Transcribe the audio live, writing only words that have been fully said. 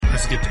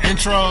Let's get the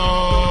intro.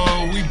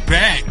 We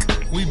back.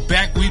 We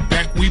back.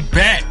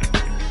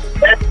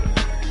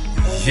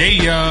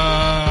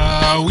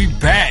 Yeah, we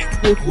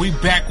back. We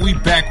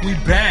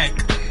back.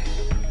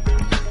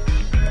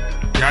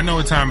 Y'all know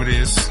what time it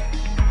is.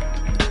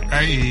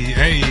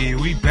 Hey,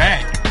 we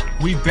back.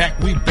 We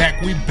back again.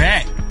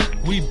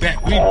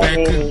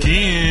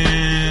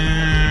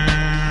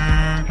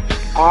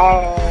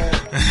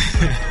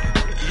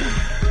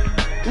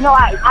 You know,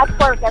 I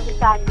twerk every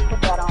time you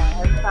put that on.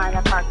 Every time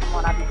that part come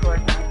on, I be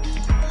twerking.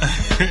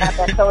 Got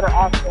that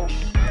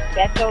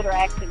shoulder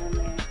action in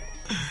there.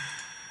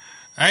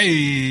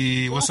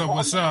 Hey, what's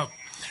up?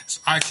 It's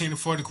I Can't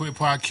Afford to Quit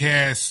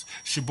podcast.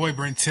 It's your boy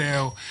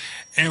Brentel,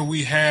 and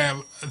we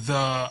have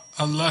the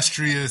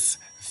illustrious,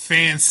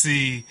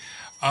 fancy,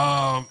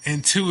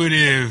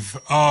 intuitive,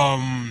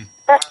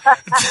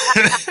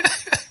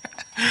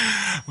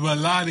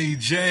 Melody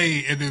J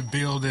in the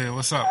building.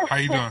 What's up? How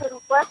you doing?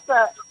 What's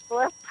up?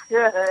 What's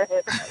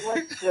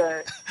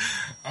good?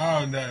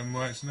 Oh, nothing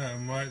much.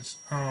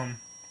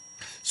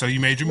 So you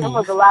made your move. There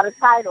was a lot of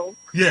titles.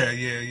 Yeah.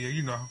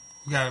 You know,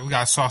 we got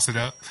to sauce it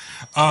up.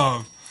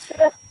 How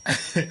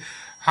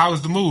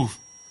was the move?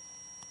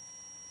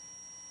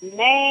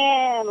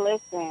 Man,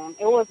 listen,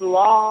 it was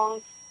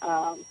long.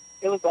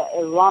 It was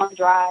a long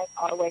drive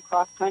all the way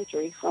across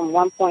country from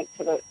one point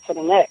to the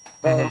next.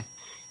 So,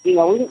 you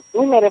know,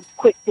 we made a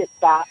quick pit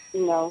stop.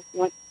 You know,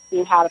 went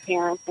see how the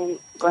parents and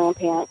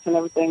grandparents and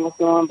everything was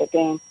doing, but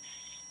then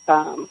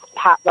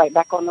hopped right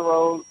back on the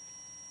road.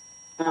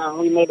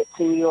 We made it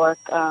to New York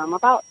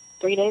about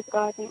 3 days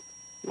ago, I think,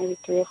 maybe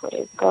 3 or 4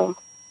 days ago.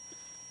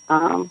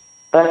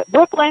 But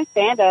Brooklyn,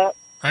 stand up.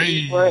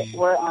 Hey, we're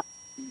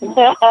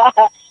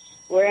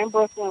in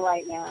Brooklyn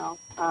right now,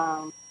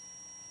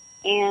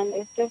 and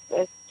it's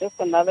just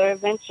another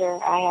adventure.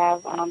 I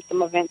have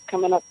some events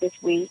coming up this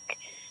week.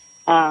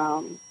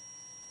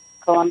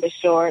 Columbus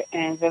Short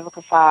and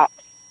Vivica Fox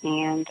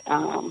and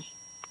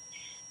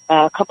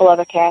a couple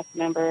other cast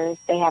members.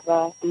 They have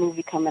a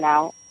movie coming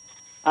out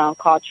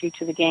called True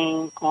to the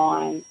Game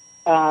on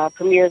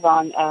premieres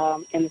on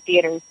in the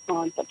theaters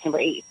on September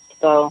 8th.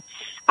 So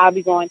I'll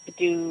be going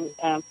to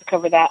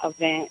cover that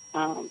event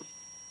on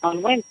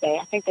Wednesday.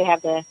 I think they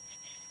have the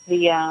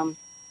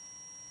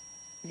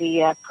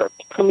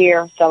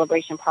premiere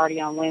celebration party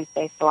on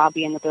Wednesday, so I'll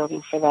be in the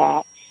building for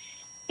that.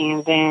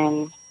 And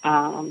then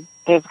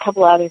there's a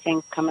couple of other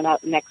things coming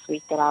up next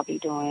week that I'll be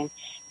doing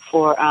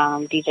for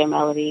DJ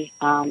Melody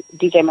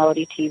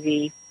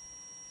TV.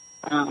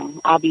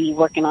 I'll be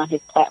working on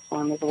his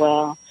platform as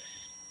well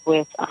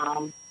with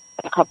a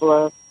couple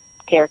of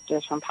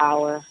characters from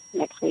Power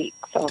next week.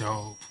 So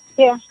dope.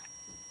 Yeah.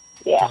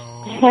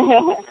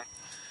 Dope.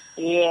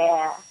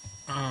 Yeah.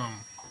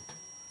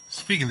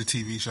 Speaking of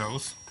TV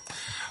shows,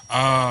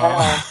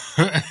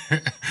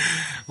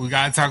 we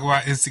gotta talk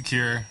about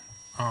Insecure.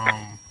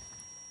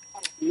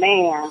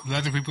 Man,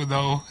 Let the people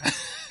know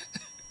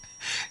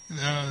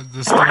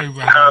the story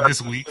behind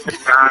this week.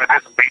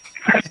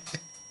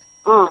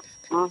 Okay.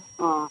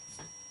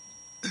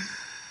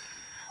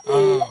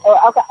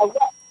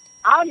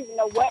 I don't even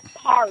know what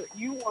part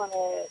you want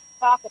to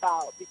talk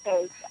about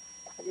because,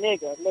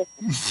 nigga,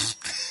 listen.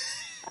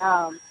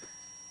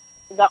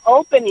 The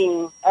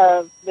opening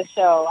of the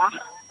show, I'm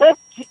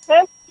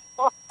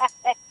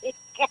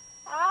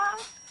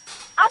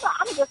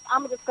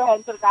just go ahead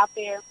and put it out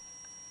there.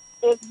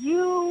 If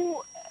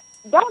you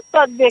don't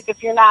suck dick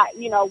if you're not,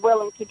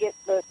 willing to get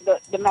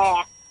the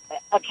mask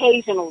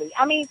occasionally.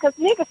 I mean, because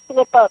niggas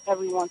slip up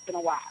every once in a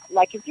while.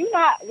 Like, if you're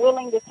not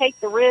willing to take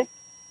the risk,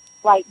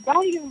 like,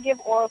 don't even give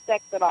oral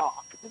sex at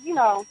all. Because,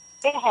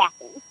 it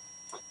happens.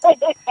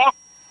 It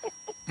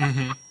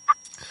happens.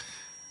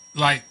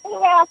 Like,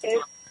 it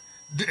happens.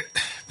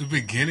 The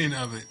beginning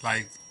of it,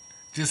 like,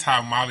 just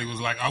how Molly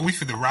was like, "Oh, we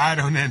finna ride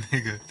on that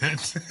nigga."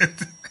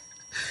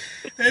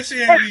 That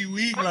shit had me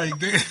weak. Like,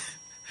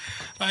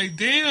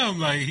 damn.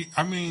 Like,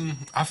 I mean,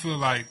 I feel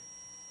like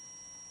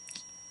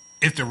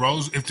I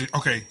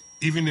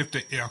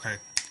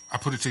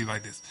put it to you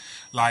like this.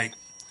 Like,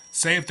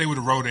 say if they would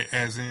have wrote it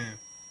as in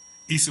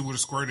Issa would have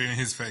squirted in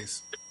his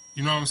face.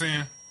 You know what I'm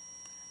saying?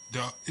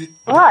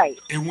 Right.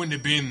 It wouldn't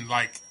have been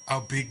like a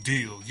big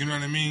deal. You know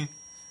what I mean?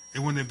 It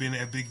wouldn't have been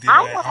a big deal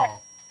at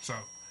all. So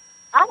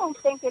I don't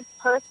think it's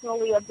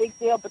personally a big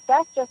deal, but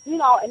that's just, and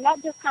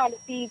that just kind of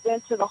feeds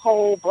into the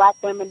whole black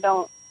women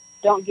don't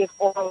give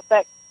oral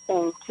sex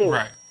thing too.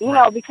 Right.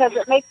 Because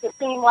it makes it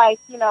seem like,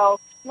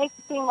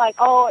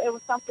 oh, it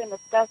was something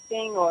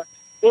disgusting or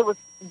it was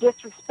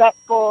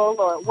disrespectful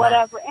or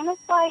whatever. Right. And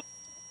it's like,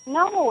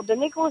 no, the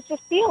nigga was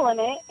just feeling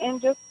it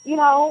and just, it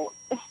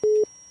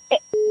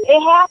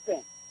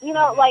happened.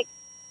 Like,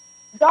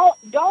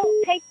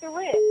 don't take the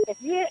risk.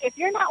 If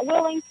you're not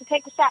willing to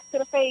take a shot to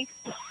the face,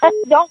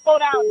 don't go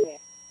down there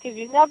because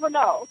you never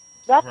know.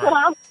 That's what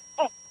I'm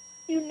saying.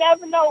 You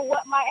never know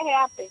what might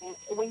happen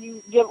when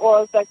you give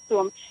oral sex to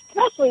him.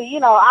 Especially,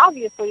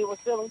 obviously it was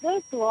feeling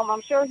good to him.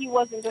 I'm sure he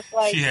wasn't just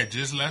like... She had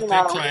just left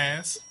that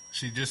class.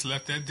 She just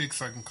left that dick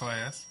sucking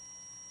class.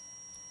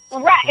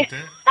 Right.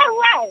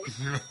 Right.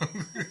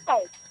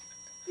 Right.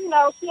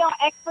 she on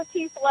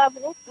expertise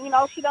level.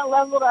 She done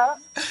leveled up.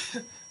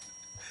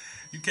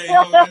 You can't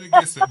hold that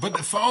against her. But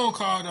the phone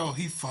call though,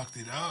 he fucked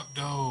it up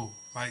though.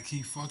 Like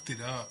he fucked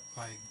it up.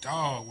 Like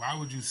dog, why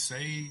would you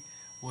say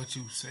what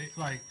you say?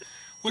 Like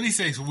what did he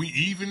say? So we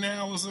even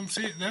now or some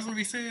shit? That's what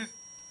he said.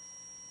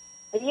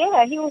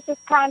 Yeah, he was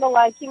just kind of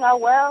like,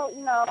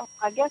 well,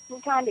 I guess we're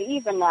kind of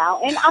even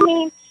now. And I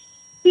mean,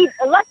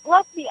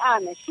 let's be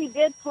honest, she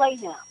did play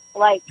him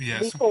like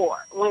Yes.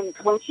 before when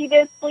she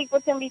did sleep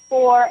with him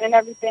before and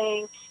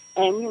everything.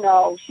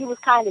 And she was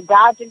kind of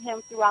dodging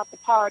him throughout the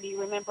party.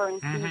 Remember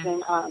in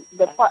season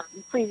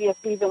previous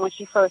season when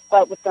she first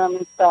slept with them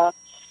and stuff.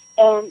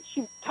 And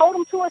she told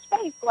him to his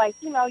face, like,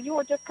 you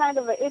were just kind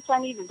of an itch I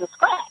needed to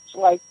scratch.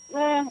 Like,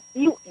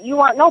 you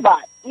aren't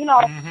nobody.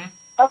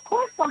 Of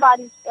course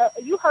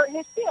you hurt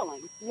his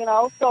feelings,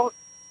 so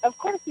of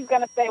course he's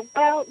going to say,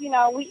 well,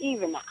 we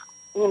even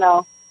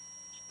now,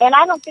 and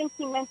I don't think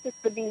he meant this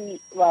to be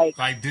like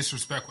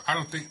disrespectful. I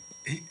don't think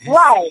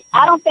right.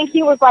 I don't think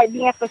he was like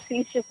being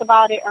facetious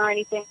about it or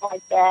anything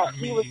like that.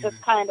 He was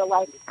just kind of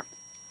like,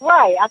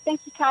 right. I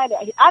think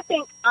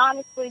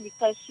honestly,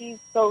 because she's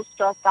so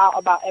stressed out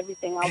about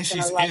everything else and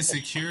she's in her life,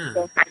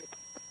 insecure.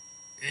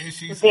 And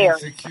she's very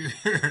insecure.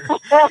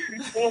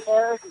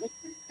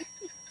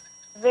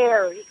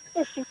 Very.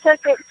 She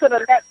took it to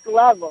the next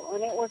level,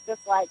 and it was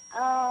just like,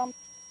 I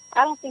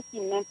don't think he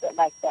meant it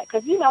like that.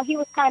 Because, he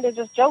was kind of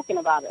just joking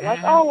about it.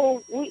 Like,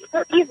 oh,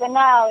 we're even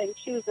now. And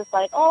she was just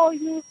like, oh,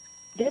 you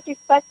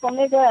disrespectful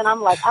nigga. And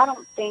I'm like, I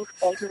don't think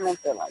that he meant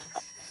it like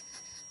that.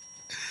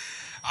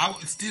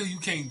 Still, you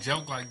can't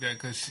joke like that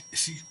because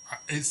she.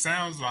 It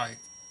sounds like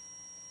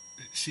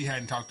she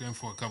hadn't talked to him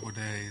for a couple of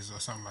days or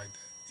something like that.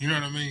 You know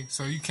what I mean?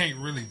 So you can't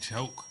really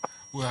joke.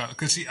 Well,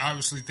 because she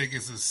obviously think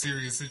it's a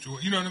serious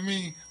situation. You know what I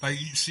mean? Like,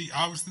 she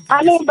obviously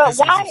think it's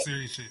some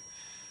serious shit.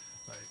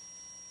 Like,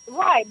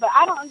 right, but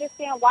I don't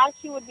understand why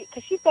she would be,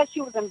 because she said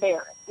she was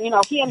embarrassed.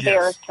 He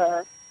embarrassed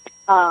her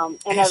and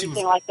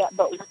everything like that.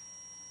 But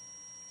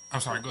I'm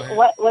sorry, go ahead.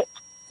 What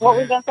were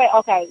we going to say?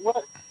 Okay,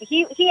 well,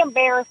 he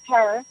embarrassed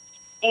her,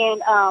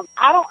 and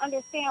I don't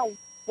understand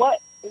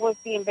what was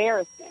the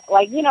embarrassment.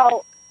 Like,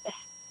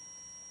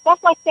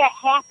 stuff like that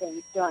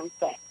happens during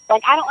sex.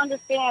 Like, I don't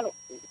understand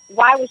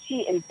why was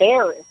she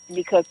embarrassed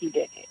because he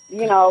did it.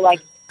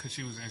 Because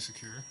she was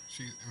insecure.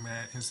 She's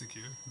mad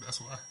insecure. That's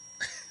why.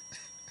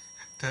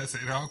 That's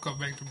it. It all come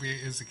back to being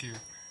insecure.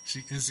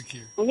 She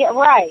insecure. Yeah,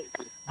 right.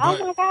 Oh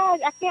my God,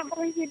 I can't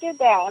believe you did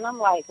that. And I'm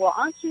like, well,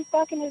 aren't you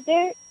fucking his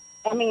dick?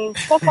 I mean,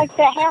 stuff like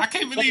that happens. I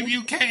can't believe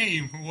you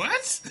came.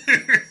 What?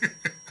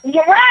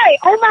 You're right.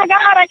 Oh my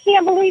God, I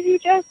can't believe you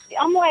just.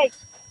 I'm like,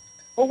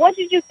 well, what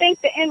did you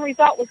think the end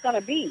result was going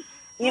to be?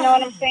 You know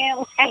what I'm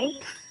saying?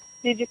 Like,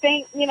 did you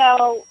think, I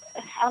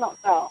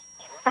don't know.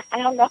 I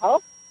don't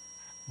know.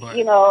 But,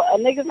 a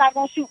nigga's not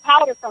going to shoot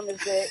powder from his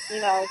dick.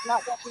 It's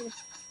not going to.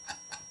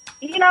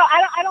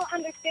 I don't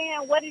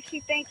understand what did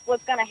she think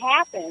was going to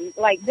happen.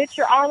 Like, bitch,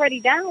 you're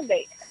already down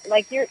there.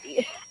 Like, you're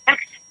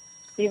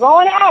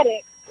going at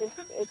it.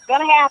 It's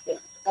going to happen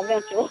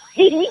eventually.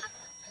 It's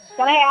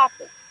going to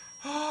happen.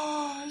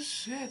 Oh,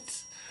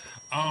 shit.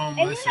 And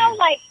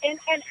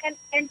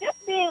and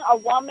just being a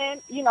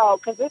woman,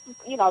 because this is,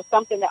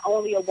 something that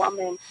only a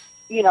woman,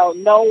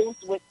 knows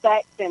with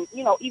sex and,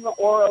 even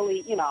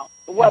orally,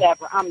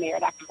 whatever. I'm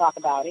married. I can talk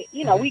about it.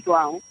 We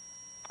grown.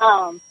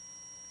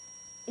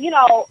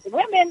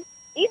 Women,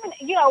 even,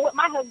 with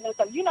my husband and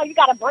stuff, you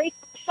got to brace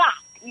the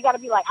shock. You got to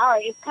be like, all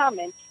right, it's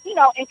coming,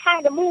 and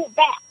kind of move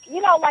back.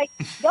 Like,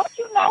 don't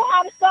you know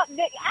how to suck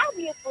dick?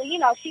 Obviously,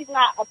 she's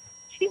not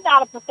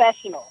a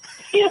professional.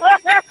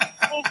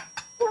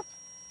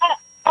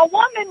 A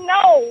woman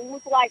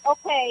knows, like,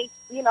 okay,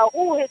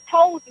 his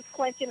toes is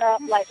clenching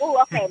up. Like,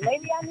 okay,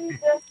 maybe I need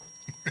to,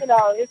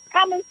 it's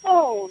coming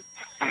soon.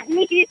 I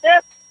need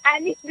to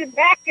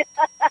back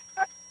up.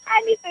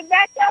 I need to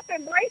back up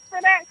and brace for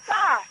that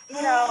shot.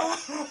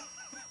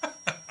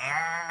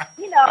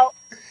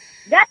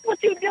 That's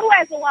what you do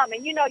as a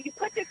woman. You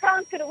put your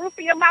tongue to the roof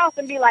of your mouth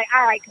and be like,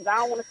 all right, because I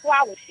don't want to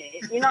swallow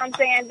shit. You know what I'm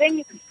saying?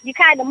 Then you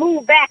kind of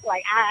move back,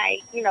 like, all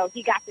right,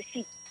 he got the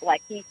sheet,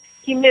 like he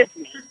missed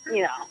me,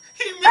 He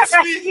missed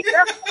me.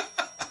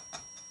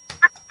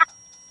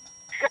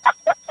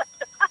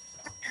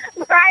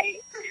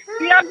 Right?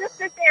 You don't just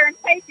sit there and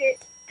take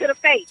it to the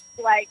face.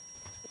 Like,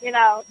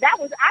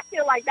 I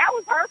feel like that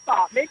was her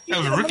fault. Bitch, that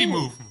was a rookie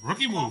move.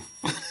 Rookie move.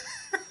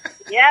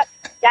 Yep.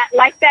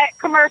 Like that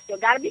commercial.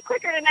 Got to be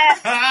quicker than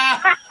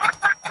that.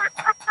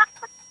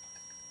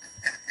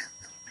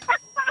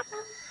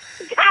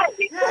 Gotta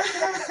be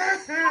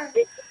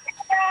quicker.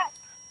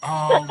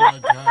 Oh my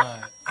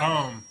God.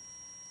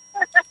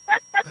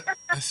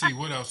 Let's see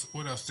what else.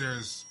 What else?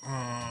 There's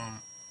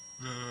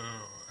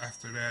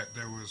after that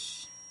there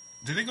was.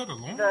 Did they go to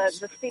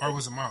Lawrence or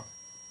was it Molly?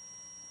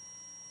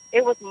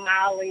 It was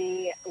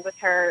Molly with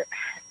her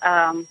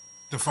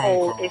the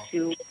phone call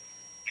issue.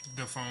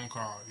 The phone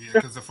call, yeah,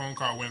 because the phone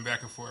call went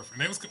back and forth,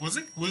 and it was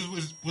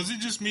it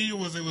just me or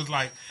was it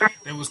like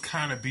they was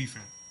kind of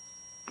beefing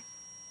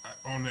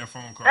on that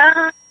phone call?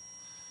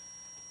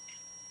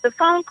 the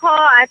phone call,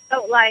 I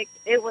felt like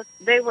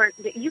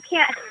you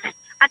can't,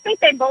 I think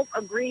they both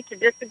agreed to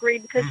disagree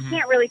because you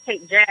can't really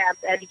take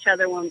jabs at each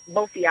other when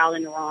both of y'all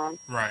in the wrong.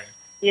 Right.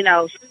 You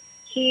know,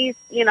 he's,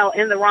 in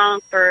the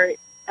wrong for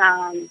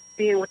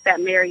being with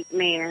that married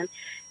man.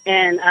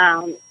 And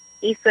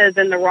Issa's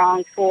in the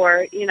wrong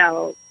for,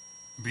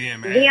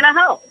 being mad. Being a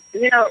hoe.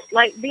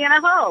 Like being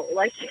a hoe.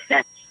 Like,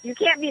 you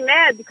can't be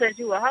mad because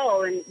you a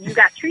hoe and you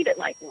got treated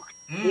like one.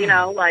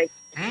 It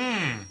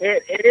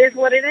is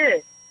what it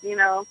is.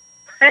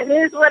 It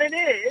is what it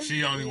is.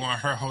 She only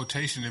want her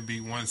rotation to be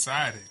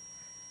one-sided.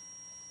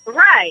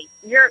 Right.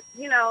 You're,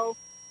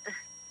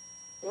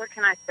 what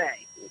can I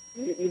say?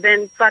 You've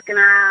been fucking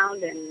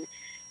around and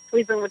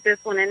sleeping with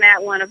this one and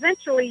that one.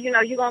 Eventually, you're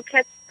going to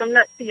catch some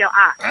nuts to your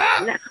eye.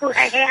 And that's what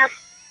happened.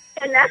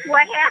 And that's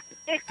what happened.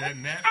 That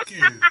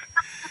napkin.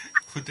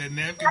 Put that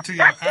napkin to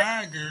your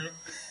eye, girl.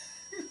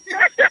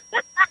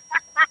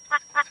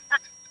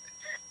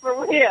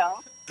 For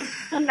real.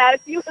 Not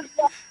if you was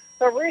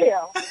for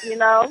real,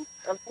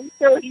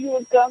 until you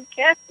was going to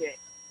catch it.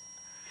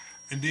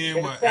 And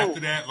then what?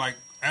 After that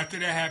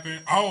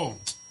happened,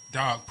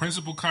 dog,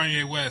 Principal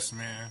Kanye West,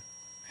 man.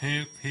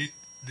 He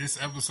this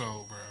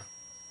episode, bro.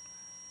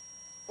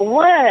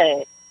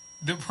 What?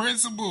 The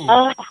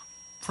principal.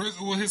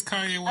 Principal, his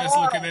Kanye West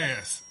looking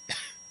ass.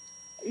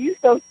 You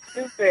so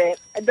stupid.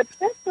 The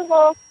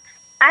principal,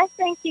 I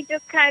think he's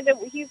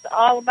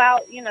all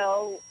about,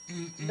 Nah,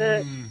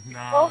 that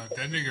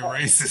nigga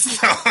racist,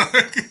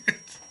 dog.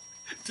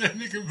 That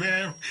nigga,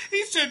 man,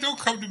 he said don't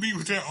come to me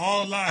with that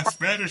all lives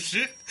matter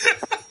shit.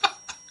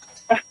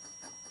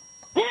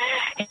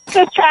 He's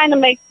just trying to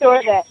make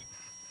sure that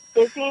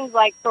it seems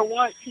like for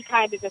once he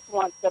kind of just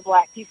wants the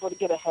black people to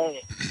get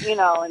ahead, and he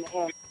don't like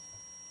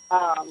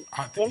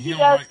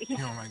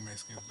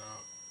Mexicans,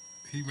 dog.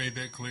 He made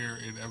that clear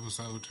in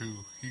episode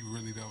 2. He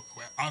really don't.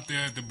 Out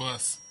there at the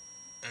bus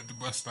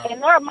stop.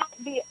 And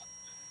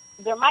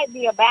there might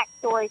be a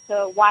backstory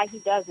to why he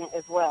doesn't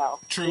as well.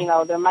 True.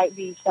 There might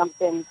be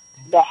something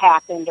that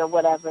happened or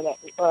whatever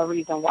or a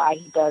reason why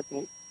he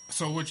doesn't.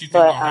 So what you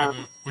think gonna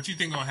happen? What you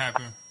think gonna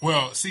happen?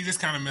 Well, see, this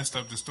kind of messed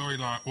up the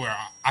storyline where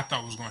I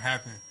thought was gonna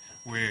happen.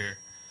 Where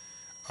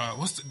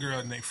what's the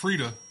girl named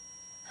Frida?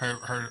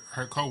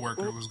 Her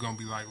coworker was gonna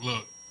be like,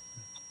 look,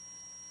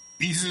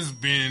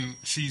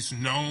 she's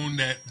known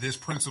that this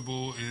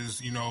principal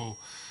is,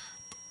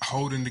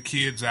 holding the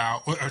kids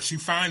out. Or she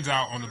finds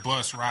out on the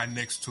bus riding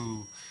next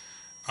to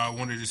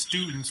one of the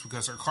students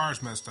because her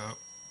car's messed up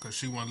because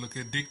she want to look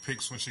at dick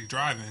pics when she's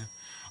driving.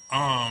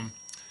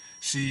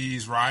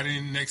 She's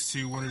riding next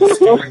to one of the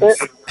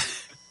students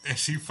and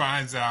she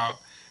finds out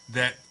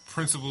that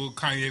Principal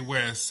Kanye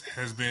West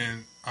has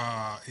been,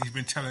 he's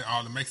been telling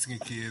all the Mexican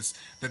kids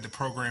that the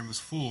program is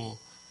full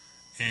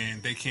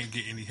and they can't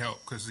get any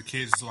help because the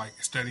kids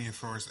like studying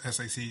for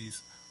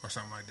SATs or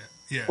something like that.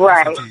 Yeah,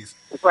 right. SATs.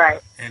 Right.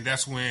 And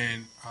that's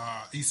when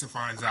Issa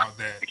finds out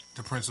that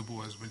the principal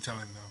has been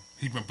telling them,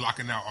 he's been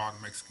blocking out all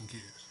the Mexican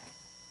kids.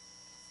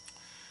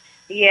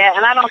 Yeah,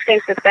 and I don't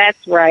think that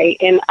that's right.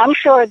 And I'm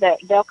sure that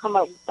they'll come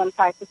up with some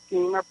type of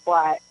scheme or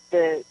plot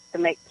to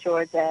make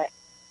sure that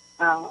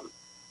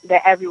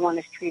that everyone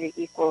is treated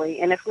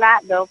equally. And if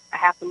not, they'll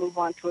have to move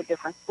on to a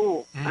different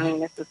school. Mm-hmm. I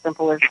mean, it's as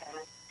simple as that.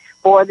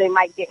 Or they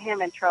might get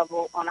him in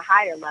trouble on a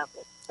higher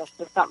level. That's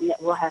just something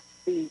that we'll have to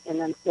see in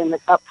the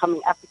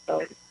upcoming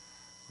episode.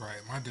 Right.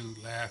 My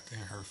dude laughed in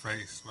her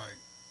face. Like,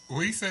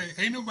 what he say?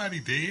 Ain't nobody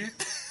dead?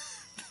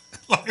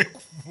 Like,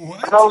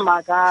 what? Oh,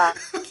 my God.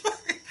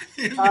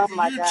 Oh,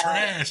 my God. You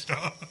trash,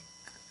 dog.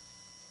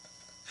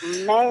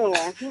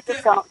 Man, he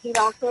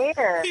don't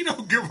care. He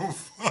don't give a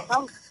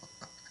fuck.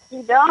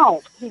 He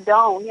don't. He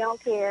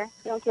don't care.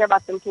 He don't care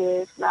about them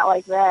kids. Not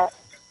like that.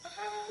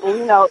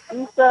 And,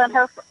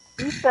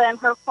 Issa and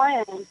her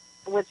friend,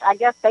 which I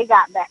guess they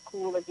got back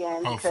cool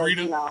again. Oh, because,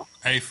 Frida?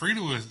 Hey,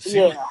 Frida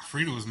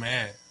was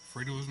mad.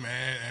 Frida was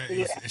mad.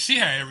 Yeah. And she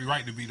had every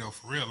right to be, though,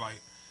 for real.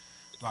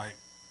 Like,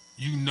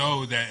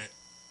 that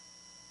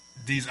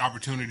these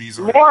opportunities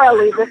are...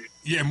 Morally.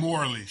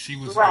 Morally. She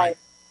was right.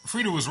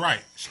 Frida was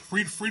right.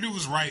 Frida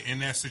was right in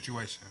that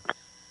situation.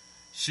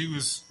 She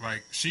was,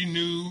 she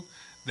knew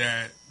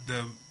that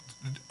the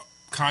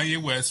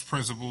Kanye West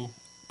principal,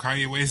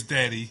 Kanye West's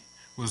daddy,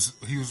 was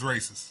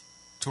racist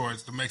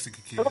towards the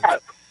Mexican kids. Right.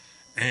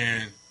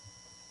 And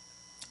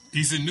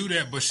Issa knew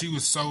that, but she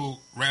was so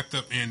wrapped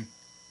up in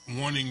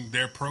wanting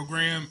their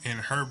program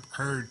and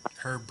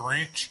her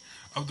branch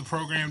of the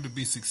program to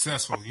be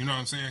successful. You know what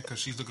I'm saying? Because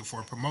she's looking for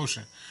a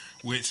promotion,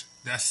 which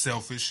that's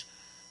selfish.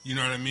 You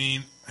know what I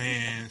mean?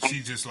 And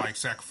she just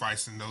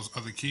sacrificing those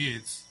other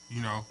kids,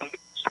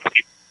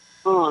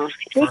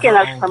 Speaking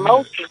of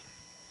promotion.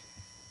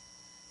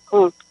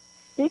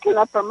 Speaking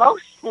of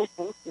promotion,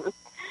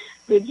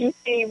 did you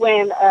see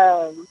when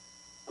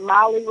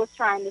Molly was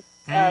trying to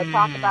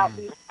talk about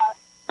these?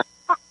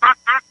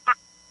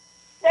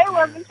 They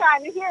wasn't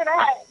trying to hear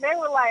that. They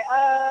were like,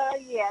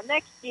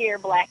 next year,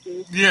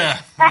 Blackie.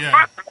 Yeah.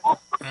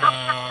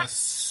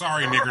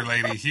 Sorry, nigger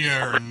lady.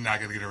 You're not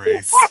going to get a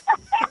raise.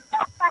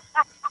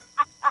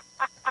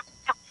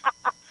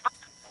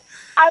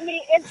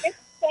 mean, it's a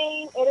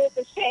shame. It is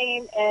a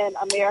shame in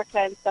America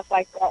and stuff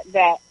like that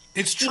that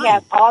It's she true.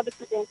 has all the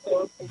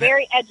credentials,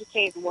 very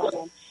educated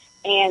woman,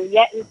 and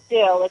yet and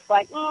still, it's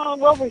like,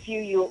 we'll review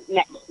you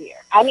next year.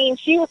 I mean,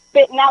 she was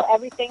spitting out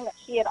everything that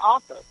she had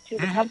offered to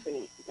the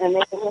company, and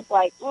they were just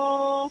like,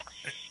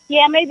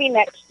 yeah, maybe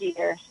next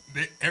year.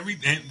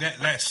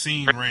 That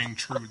scene rang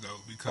true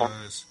though,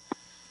 because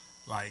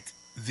like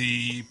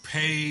the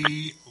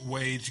pay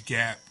wage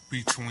gap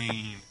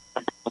between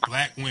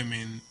black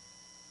women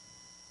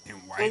and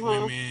white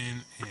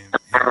women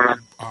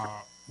and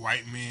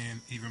white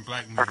men, even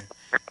black men,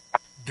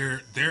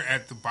 they're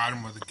at the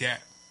bottom of the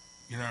gap.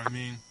 You know what I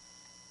mean?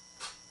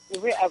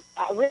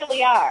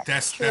 Really are.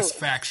 That's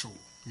factual.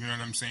 You know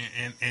what I'm saying?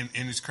 And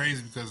it's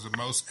crazy because the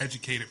most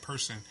educated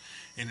person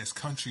in this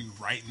country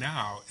right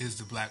now is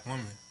the black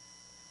woman.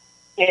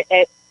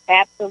 It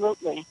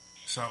absolutely.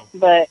 So,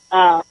 but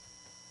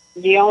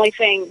the only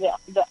thing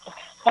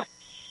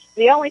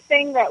the only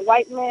thing that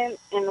white men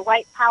and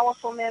white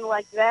powerful men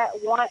like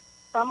that want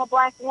from a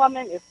black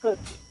woman is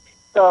pussy.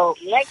 So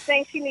next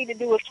thing she need to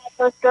do is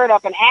pull her skirt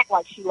up and act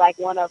like she like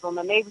one of them,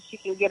 and maybe she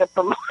can get a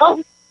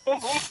promotion.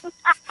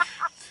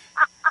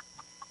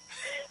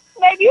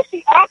 Maybe if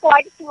she act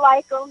like she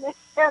like them, then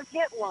she'll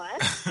get one.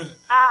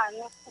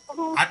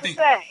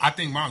 I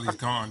think Molly's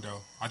gone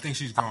though. I think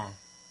she's gone.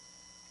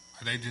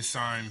 They just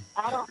signed.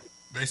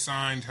 They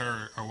signed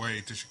her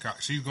away to Chicago.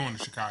 She's going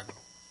to Chicago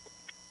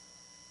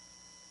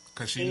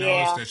because she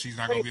knows that she's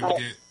not going to be able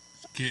to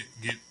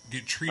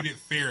get treated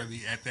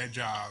fairly at that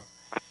job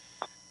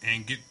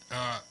and get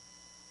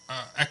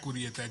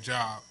equity at that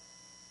job.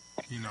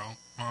 You know,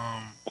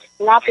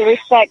 not the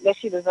respect that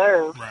she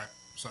deserves. Right.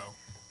 So.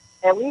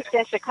 At least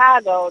in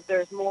Chicago,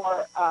 there's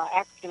more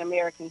African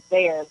Americans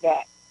there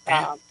that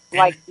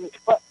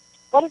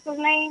what is his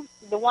name?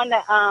 The one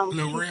that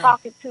she's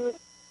talking to.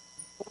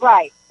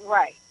 Right.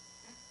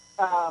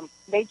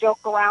 They joke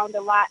around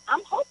a lot.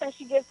 I'm hoping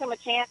she gives him a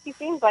chance. He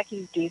seems like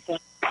he's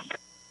decent.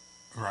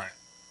 Right.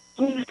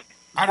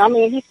 I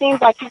mean, he seems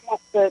like he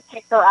wants to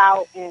take her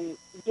out and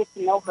get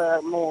to know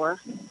her more.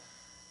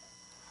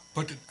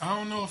 But I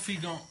don't know if he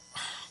gon',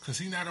 cause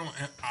he not on.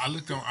 I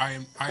looked on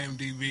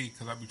IMDb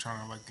because I be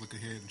trying to like look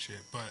ahead and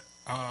shit. But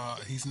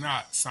he's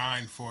not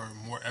signed for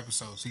more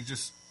episodes. He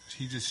just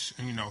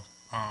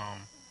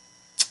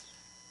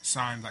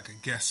signed like a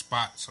guest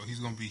spot, so he's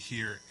gonna be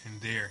here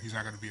and there. He's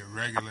not gonna be a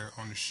regular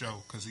on the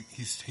show because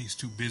he's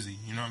too busy.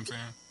 You know what I'm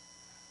saying?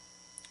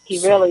 He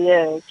really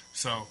is.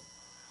 So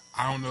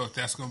I don't know if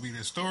that's gonna be the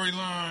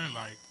storyline.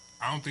 Like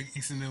I don't think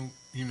Issa knew,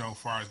 as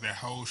far as that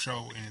whole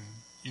show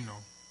and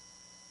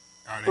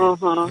are they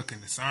looking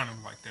to sign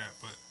him like that?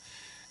 But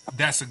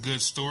that's a good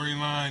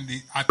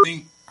storyline. I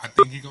think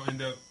he gonna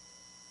end up.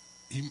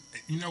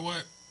 You know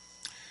what?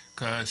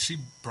 Cause she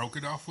broke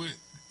it off with.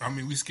 I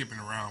mean, we skipping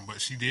around,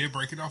 but she did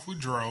break it off with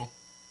Dro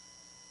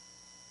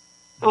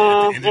at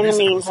the end of this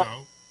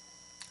episode.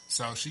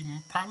 So she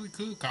probably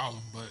could call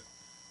him, but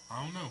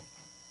I don't know.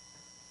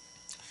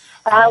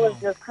 I was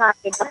just kind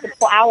of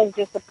I was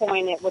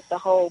disappointed with the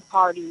whole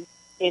party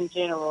in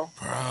general.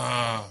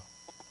 Bruh,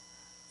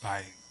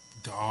 like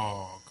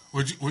dog.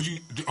 Would you?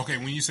 Okay,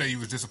 when you say you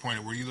was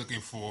disappointed, were you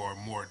looking for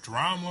more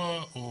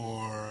drama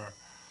or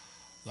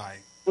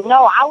like?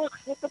 No, I was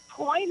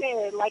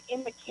disappointed, like,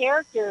 in the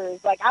characters.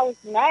 Like, I was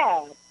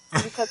mad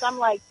because I'm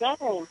like,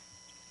 damn,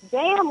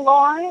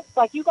 Lawrence,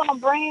 like, you gonna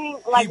bring,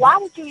 like, why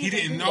would you? He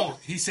didn't know.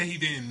 He said he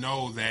didn't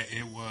know that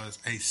it was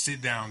a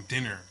sit down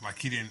dinner. Like,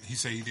 he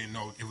said he didn't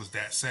know it was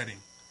that setting.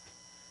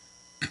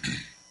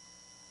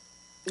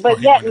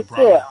 But yet and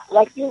still,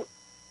 like,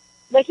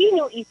 he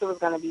knew Issa was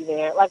gonna be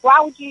there. Like, why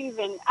would you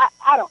even?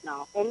 I don't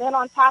know. And then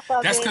on top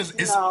of that's because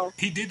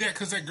he did that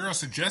because that girl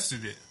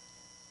suggested it.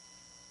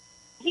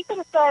 He could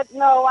have said,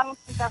 no, I don't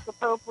think that's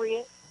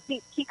appropriate.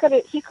 He could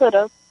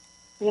have,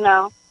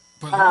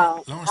 But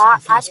Lawrence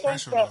doesn't feel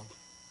special, though.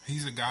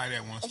 He's a guy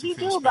that wants to feel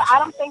special. But I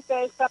don't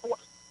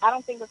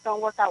think it's gonna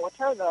work out with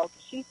her though.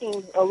 She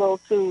seems a little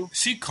too.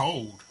 She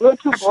cold. A little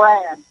too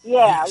brash.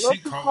 Yeah, a little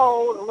too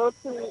cold. A little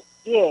too.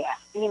 Yeah,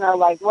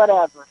 like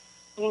whatever.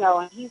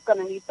 And he's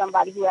gonna need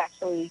somebody who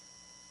actually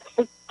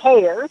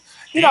cares.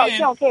 She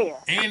don't care.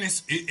 And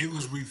it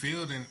was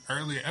revealed in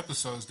earlier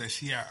episodes that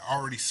she had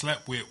already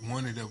slept with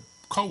one of the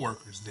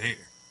co-workers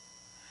there,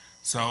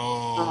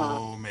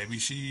 so maybe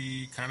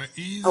she kind of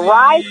easy.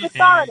 Rise to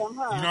stardom,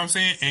 huh? You know what I'm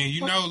saying? And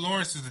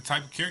Lawrence is the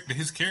type of character.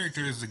 His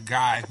character is a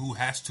guy who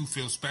has to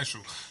feel special.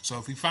 So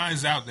if he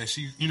finds out that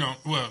she,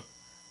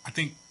 I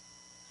think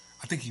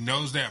he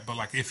knows that. But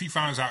like, if he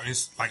finds out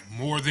it's like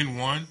more than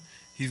one,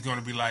 he's gonna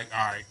be like,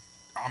 all right,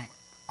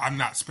 I'm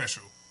not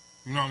special.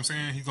 You know what I'm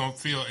saying? He's gonna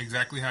feel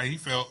exactly how he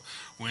felt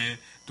when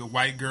the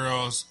white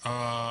girls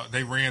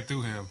they ran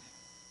through him.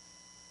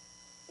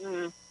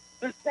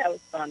 That was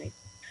funny.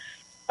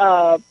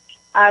 I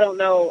don't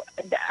know.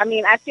 I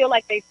mean, I feel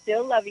like they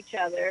still love each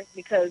other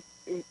because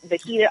the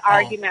heated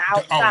argument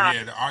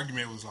outside. The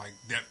argument was like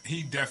that.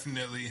 He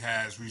definitely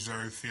has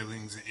reserved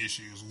feelings and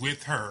issues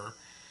with her.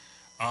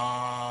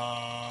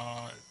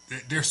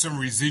 There's some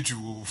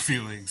residual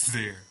feelings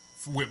there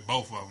with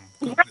both of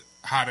them.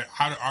 How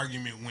the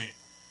argument went.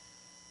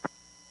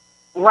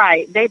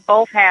 Right. They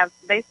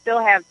still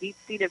have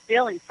deep-seated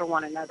feelings for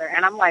one another.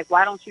 And I'm like,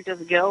 why don't you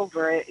just get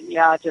over it and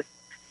y'all just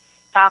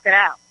talk it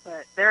out?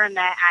 But they're in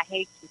that I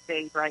hate you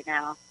stage right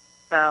now.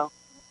 So.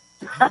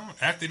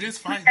 After this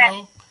fight,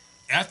 though,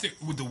 after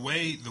the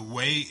way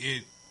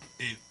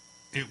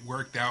it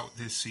worked out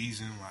this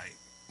season, like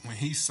when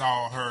he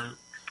saw her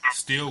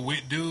still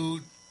with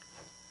dude,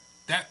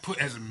 that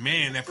as a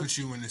man, that puts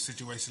you in a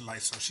situation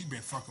like, so she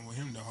been fucking with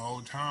him the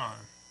whole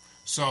time.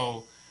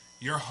 So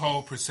your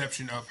whole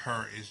perception of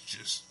her is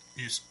just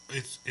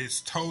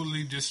it's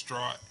totally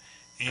distraught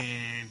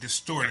and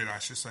distorted, I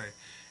should say,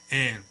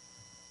 and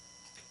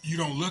you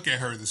don't look at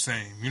her the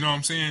same. You know what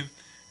I'm saying?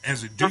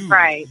 As a dude,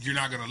 right. You're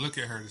not gonna look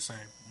at her the same.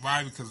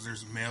 Why? Because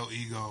there's male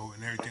ego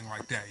and everything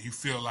like that. You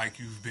feel like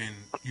you've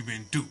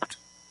been duped.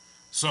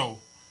 So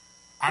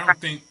I don't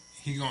think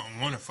he gonna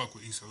want to fuck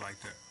with Issa like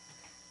that.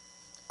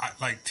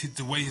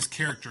 The way his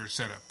character is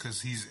set up,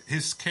 because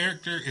his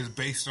character is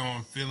based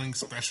on feeling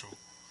special,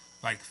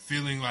 like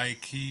feeling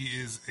like he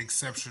is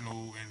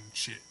exceptional and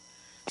shit.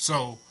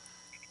 So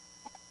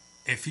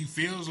if he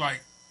feels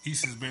like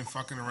Issa's been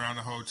fucking around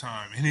the whole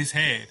time in his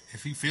head,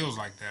 if he feels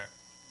like that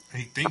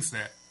and he thinks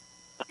that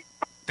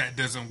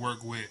doesn't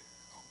work with,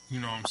 you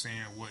know what I'm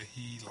saying, what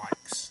he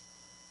likes.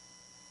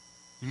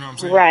 You know what I'm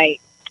saying? Right.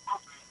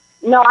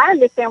 No, I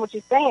understand what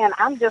you're saying.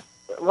 I'm just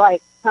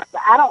like,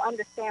 I don't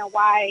understand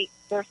why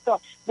they're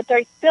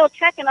still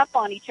checking up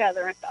on each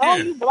other. And oh,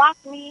 you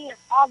blocked me and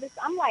all this.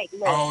 I'm like,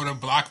 look. Oh, the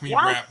block me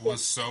rap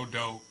was so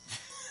dope.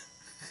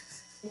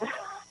 She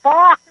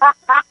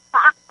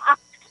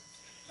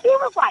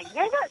was like,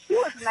 nigga, she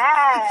was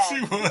mad.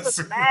 She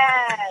was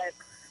mad.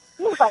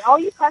 She was like, oh,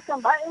 you pressing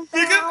buttons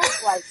now?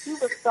 Like, she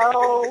was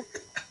so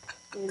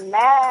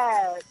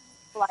mad.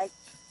 Like,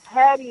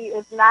 petty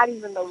is not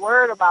even the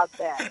word about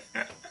that.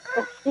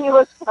 She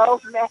was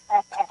so mad.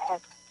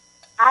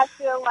 I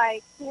feel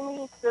like he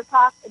needs to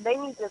talk. They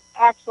need to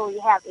actually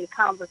have a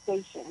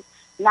conversation,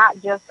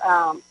 not just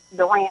the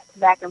rants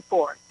back and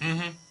forth.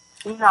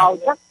 Mm-hmm. You know,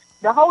 just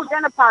the whole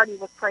dinner party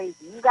was crazy.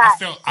 You got,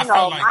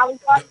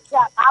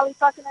 Molly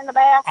fucking in the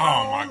bathroom.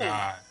 Oh my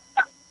God.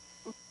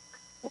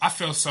 I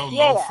felt so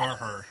low for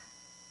her.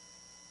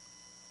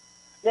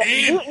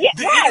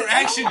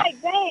 Interaction,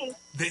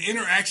 the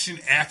interaction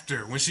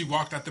after, when she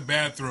walked out the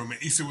bathroom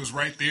and Issa was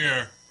right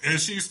there, and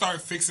she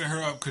started fixing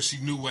her up because she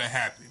knew what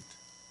happened.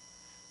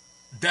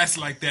 That's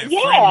like that free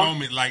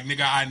moment, like,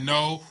 nigga, I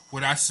know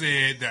what I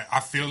said, that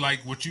I feel like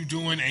what you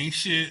doing ain't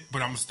shit,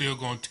 but I'm still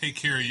going to take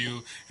care of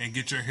you and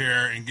get your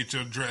hair and get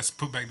your dress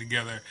put back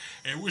together.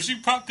 And when she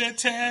popped that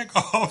tag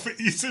off of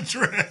Issa's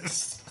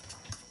dress.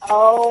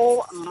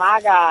 Oh, my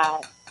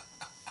God.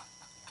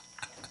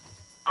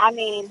 I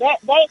mean,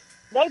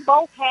 they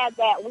both had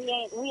that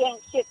we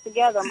ain't shit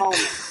together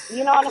moment.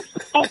 You know what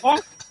I'm saying?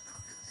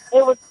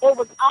 It was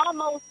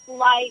almost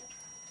like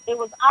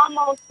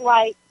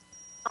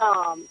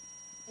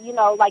you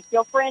know, like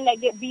your friend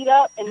that get beat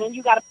up and then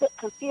you got to put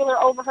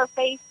concealer over her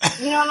face.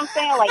 You know what I'm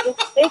saying? Like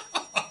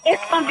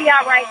it's gonna be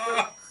all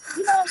right.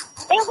 You know,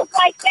 it was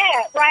like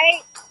that,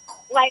 right?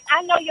 Like,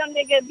 I know your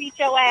nigga beat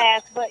your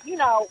ass, but you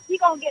know we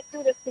gonna get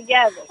through this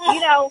together.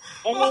 You know,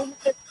 and then you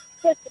just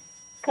put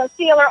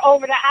concealer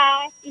over the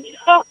eye. You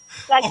know,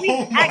 like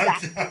I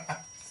got.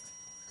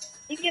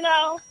 You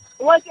know,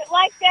 was it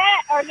like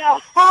that or no?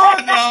 Oh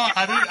no,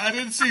 I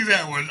didn't see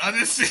that one. I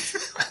didn't see.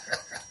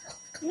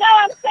 No,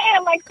 I'm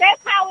saying, like,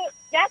 that's how,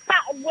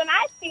 when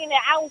I seen it,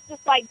 I was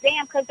just like,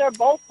 damn, because they're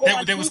both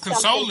going They was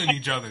consoling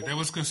each other. They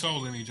was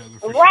consoling each other.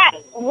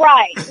 Right.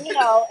 You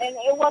know, and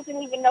it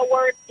wasn't even no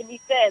words to be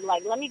said.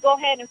 Like, let me go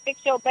ahead and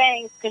fix your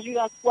bangs because you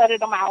done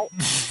sweated them out.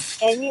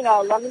 And, you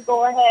know, let me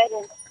go ahead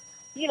and,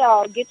 you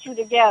know, get you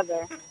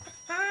together.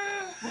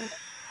 It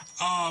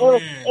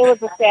was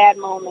a sad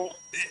moment.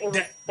 It was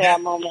a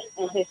sad moment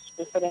in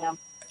history for them.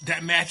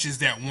 That matches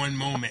that one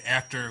moment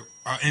after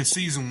in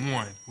season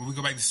 1, when we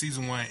go back to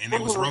season 1, and they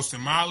was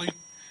roasting Molly.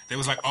 They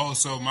was like, oh,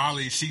 so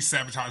Molly, she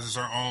sabotages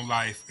her own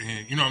life,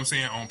 and you know what I'm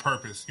saying, on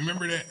purpose. You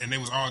remember that? And they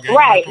was all gang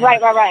right.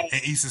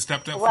 And Issa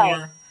stepped up for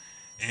her,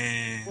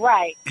 and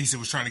Issa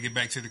was trying to get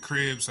back to the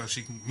crib so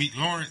she can meet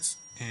Lawrence,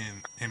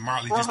 and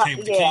Molly just came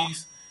with the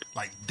keys,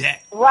 like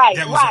that.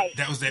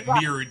 That was that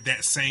mirrored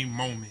that same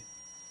moment.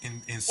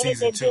 In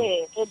season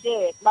 2. It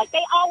did. Like,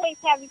 they always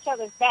have each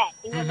other's back,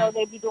 even though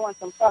they be doing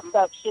some fucked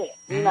up shit,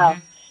 you know.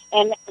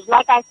 And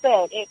like I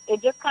said,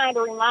 it just kind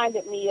of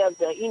reminded me of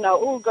the, you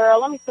know, ooh,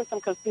 girl, let me put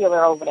some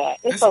concealer over that.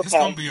 It's okay. It's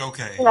going to be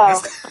okay. You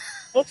know,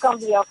 it's going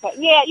to be okay.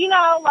 Yeah, you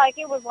know, like,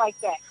 it was like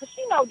that. Because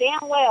she know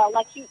damn well,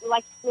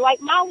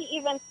 like Molly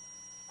even,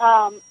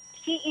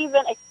 she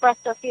even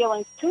expressed her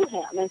feelings to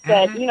him and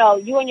said, you know,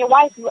 you and your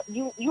wife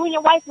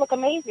look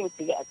amazing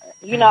together,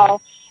 you know.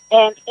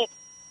 And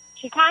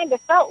she kind of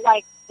felt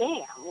like,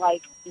 damn,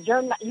 like,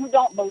 you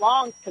don't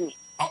belong to me.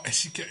 Oh, and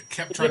she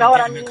kept trying to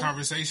get into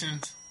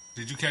conversations.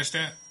 Did you catch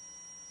that?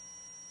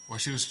 Where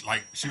she was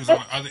on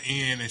the other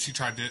end and she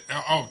tried to.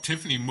 Oh,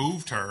 Tiffany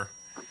moved her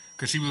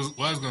because she was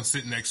going to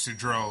sit next to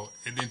Dro,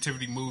 and then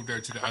Tiffany moved her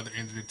to the other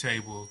end of the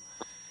table,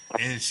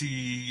 and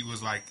she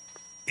was like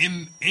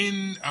in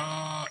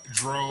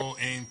Dro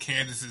and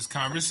Candace's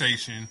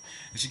conversation,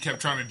 and she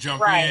kept trying to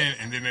jump in,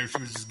 and then she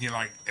was just getting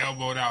like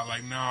elbowed out,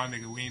 like, "Nah,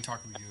 nigga, we ain't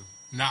talking to you.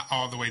 Not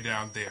all the way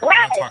down there. We're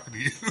not talking to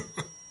you."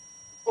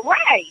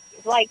 Right.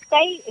 Like,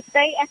 stay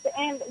at the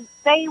end.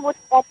 Stay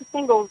at the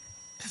single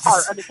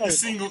part of the table. The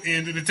single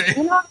end of the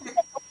table. You know?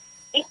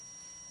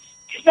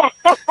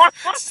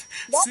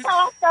 That's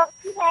how I felt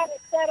she had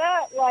it set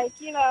up. Like,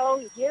 you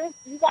know, here's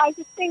you guys'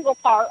 single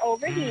part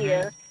over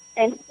here,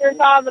 and here's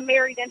all the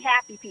married and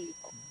happy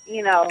people.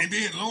 You know. And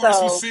then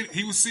Lawrence was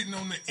sitting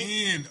on the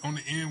end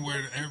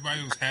where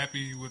everybody was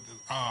happy with the.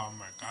 Oh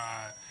my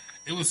God,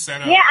 it was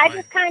set up. Yeah, I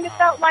just kind of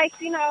felt like,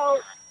 you know,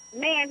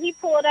 man, he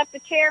pulled up the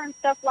chair and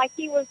stuff like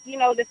he was, you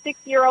know, the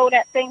 6-year-old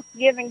at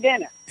Thanksgiving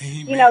dinner.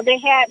 You know, they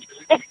had.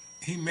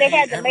 He made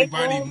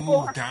everybody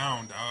move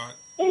down, dog.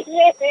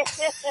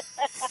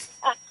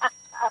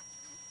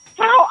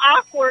 How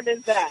awkward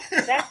is that?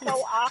 That's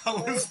so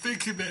awkward. I was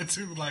thinking that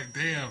too. Like,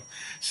 damn,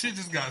 shit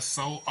just got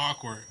so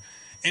awkward.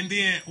 And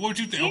then, what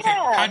you think?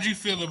 Yeah. Okay, how'd you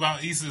feel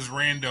about Issa's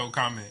rando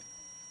comment?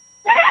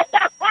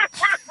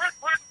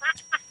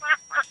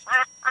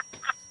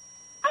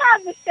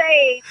 The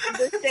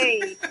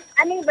shade.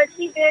 I mean, but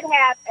she did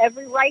have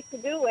every right to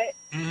do it.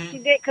 She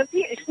did, because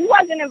she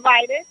wasn't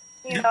invited.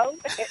 You know,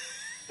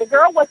 the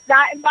girl was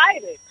not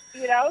invited.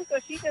 You know, so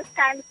she just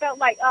kind of felt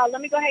like, oh, let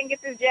me go ahead and get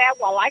this jab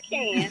while I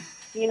can.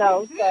 You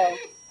know, so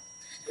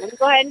let me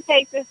go ahead and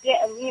take this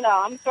jab. You know,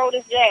 I'm gonna throw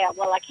this jab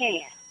while I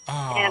can.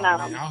 Oh, and,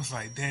 man, I was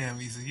like, damn,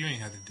 Issa, you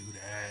ain't have to do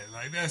that.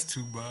 Like, that's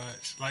too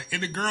much. Like,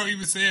 and the girl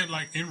even said,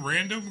 like, in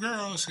Random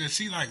Girls, because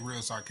she, like,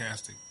 real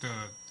sarcastic.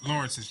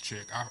 Lawrence's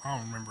chick, I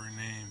don't remember her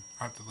name.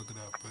 I have to look it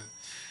up, but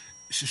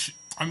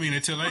I mean,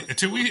 until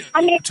we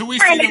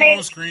see them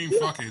on screen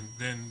fucking,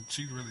 then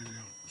she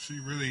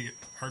really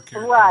her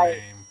character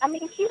name. I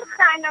mean, she was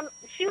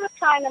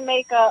trying to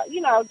make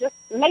just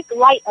make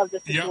light of the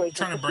situation. Yep,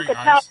 trying to break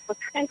ice. Tell it was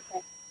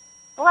tension.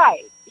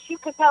 Right. She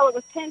could tell it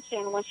was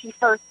tension when she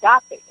first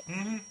got there.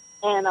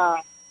 And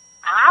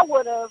I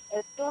would have,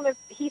 as soon as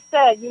he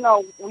said, you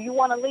know, you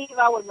want to leave,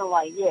 I would have been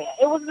like, yeah.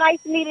 It was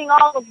nice meeting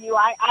all of you.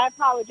 I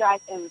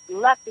apologize and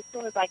left as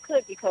soon as I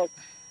could, because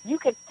you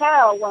could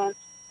tell when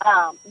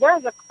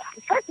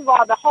first of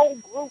all, the whole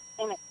group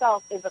in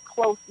itself is a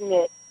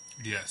close-knit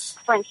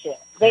friendship.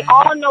 They've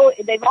all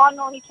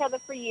known each other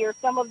for years.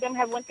 Some of them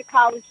have went to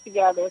college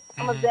together.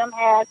 Some of them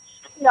had,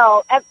 you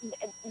know,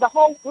 the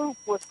whole group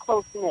was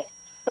close-knit.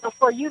 So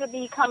for you to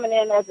be coming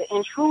in as an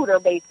intruder,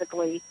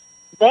 basically,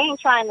 they ain't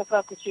trying to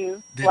fuck with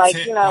you. They're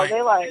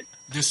like...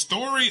 The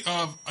story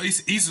of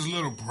Issa's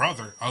little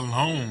brother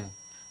alone,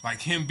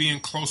 like him being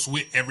close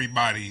with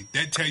everybody,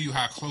 that tell you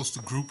how close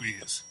the group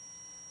is.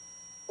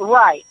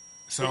 Right.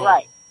 So...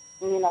 Right.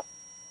 You know,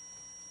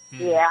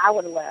 yeah, I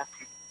would have left.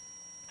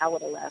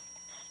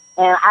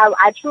 And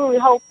I truly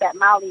hope that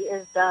Molly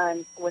is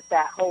done with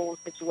that whole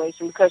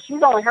situation, because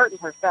she's only hurting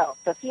herself,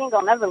 because he ain't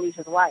going to never leave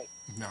his wife.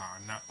 No,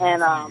 not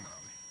and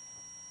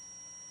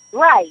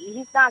right,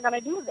 he's not going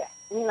to do that.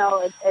 You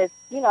know, it's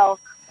you know,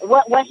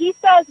 when he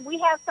says we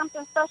have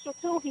something special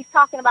too, he's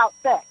talking about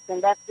sex,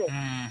 and that's it.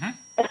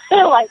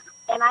 Like,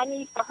 and I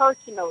need for her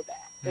to know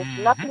that there's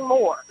nothing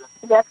more.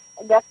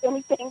 That's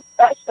anything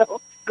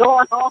special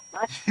going on.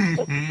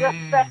 It's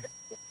just sex.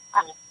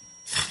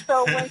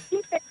 So when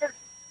she figured,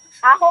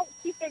 I hope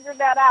she figured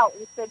that out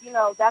and said, you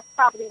know, that's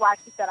probably why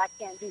she said I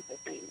can't do this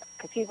anymore.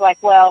 Because he's like,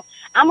 well,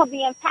 I'm gonna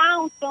be in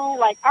town soon.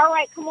 Like, all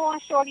right, come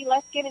on, shorty,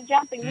 let's get it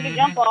jumping. You can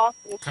jump off.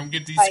 Come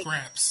get these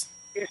scraps.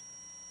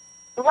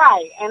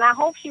 Right, and I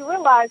hope she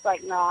realized,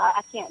 like, no,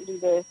 I can't do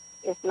this.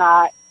 It's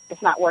not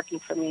working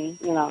for me,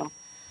 you know.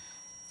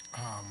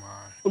 Oh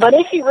my! But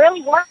if she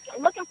really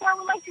looking for a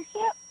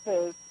relationship,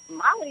 because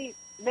Molly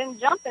been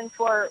jumping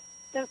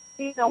since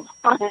season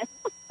 1.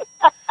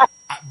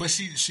 But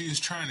she is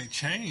trying to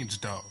change,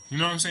 though. You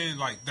know what I'm saying?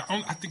 Like,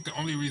 I think the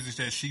only reason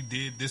that she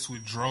did this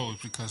with Dro is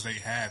because they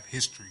have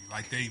history.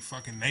 Like, they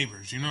fucking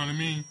neighbors. You know what I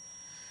mean?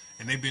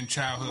 And they've been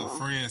childhood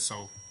friends,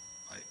 so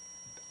like,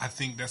 I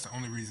think that's the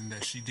only reason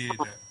that she did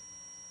that.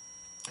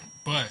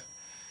 But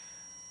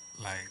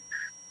like,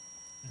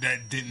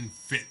 that didn't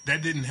fit.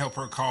 That didn't help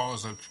her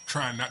cause of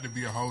trying not to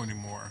be a hoe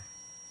anymore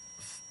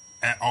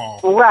at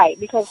all. Right,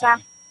 because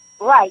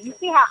right. You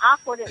see how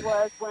awkward it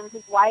was when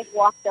his wife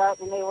walked up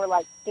and they were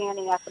like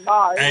standing at the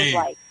bar. It was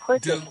like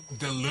cricket.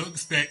 The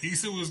looks that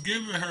Issa was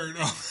giving her,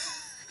 though.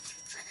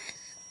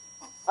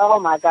 Oh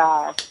my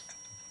God.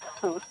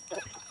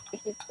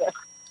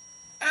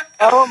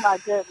 Oh my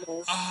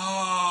goodness.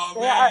 Oh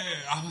man,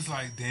 I was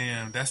like,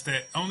 damn, that's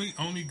that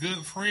only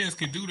good friends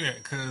can do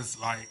that. Cause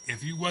like,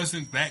 if you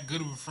wasn't that good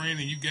of a friend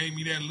and you gave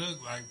me that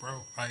look, like,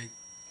 bro, like,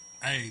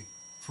 hey,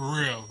 for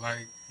real,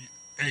 like,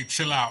 hey,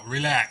 chill out,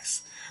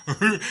 relax.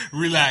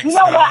 Relax. You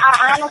know what?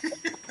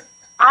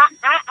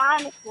 I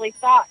honestly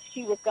thought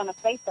she was going to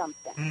say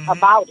something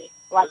about it.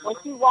 Like, when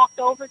she walked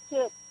over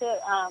to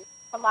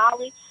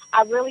Molly,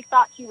 I really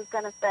thought she was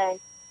going to say,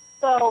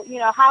 So,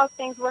 how's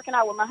things working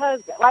out with my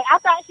husband? Like, I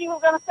thought she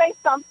was going to say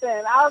something.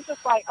 I was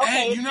just like,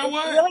 okay, Hey, you know it's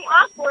what? really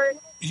awkward.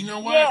 You know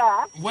what?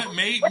 Yeah. What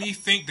made me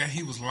think that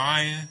he was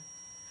lying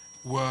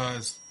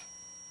was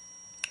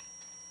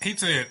he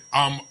said,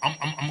 I'm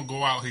gonna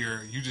go out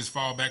here. You just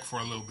fall back for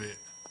a little bit.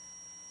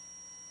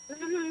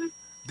 Hmm.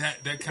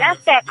 That kind That's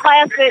of that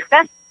classic.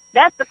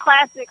 That's the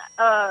classic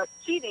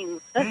cheating.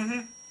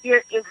 Mhm.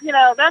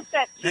 That's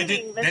that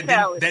cheating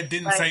mentality. That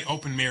didn't Like, say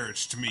open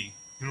marriage to me.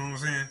 You know what I'm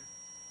saying?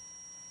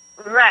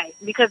 right.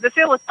 Because if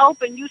it was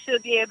open, you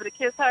should be able to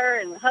kiss her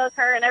and hug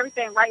her and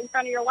everything right in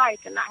front of your wife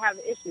and not have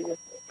an issue with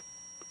it.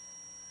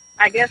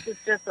 I guess it's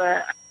just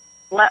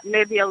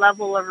maybe a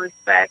level of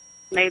respect.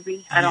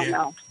 Maybe I don't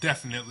know.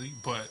 Definitely,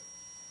 but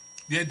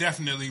yeah,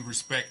 definitely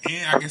respect.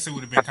 And I guess it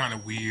would have been kind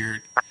of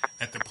weird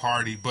at the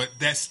party, but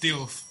that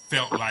still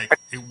felt like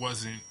it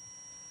wasn't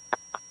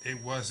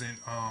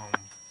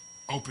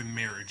open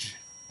marriage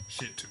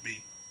shit to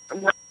me.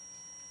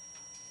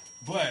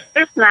 But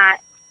It's not.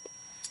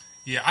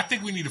 yeah, I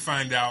think we need to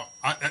find out.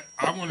 I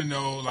want to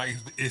know, like,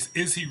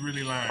 is he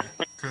really lying?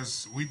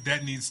 Because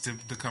that needs to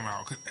come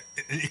out. 'Cause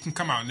it can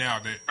come out now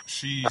that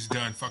she's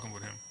done fucking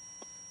with him.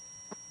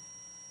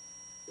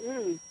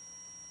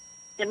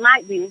 It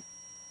might be.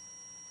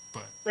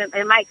 But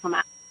It might come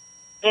out.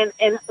 And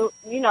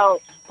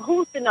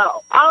who's to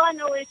know? All I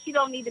know is she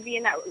don't need to be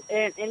in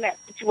that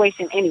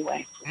situation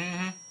anyway.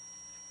 mm-hmm.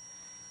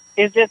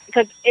 It's just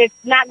because it's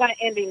not going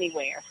to end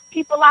anywhere.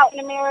 People out in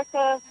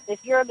America,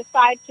 if you're the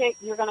side chick,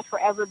 you're going to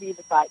forever be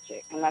the side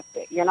chick, and that's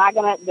it. You're not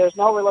going to. There's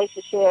no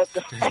relationship.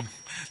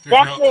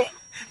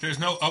 There's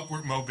no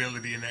upward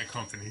mobility in that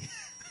company.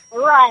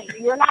 Right.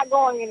 You're not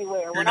going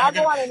anywhere. We're not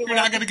going anywhere. You're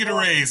not going to get a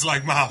raise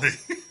like Molly.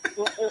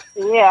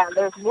 Yeah,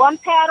 there's one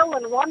paddle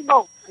and one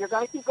boat. You're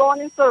going to keep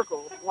going in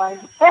circles. Like,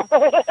 you're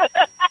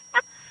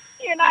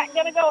not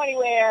going to go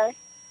anywhere.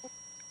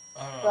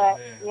 But,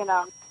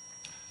 man.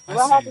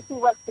 we'll have to see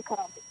what's to come.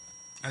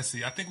 I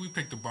see. I think we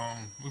picked the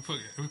bone.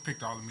 We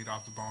picked all the meat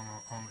off the bone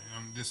on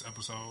this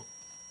episode.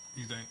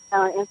 You think?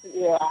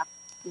 Yeah,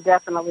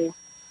 definitely.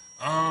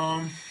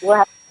 We'll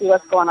have to see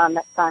what's going on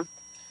next time.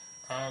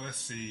 Let's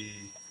see.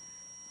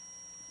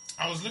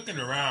 I was looking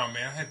around,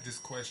 man. I had this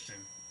question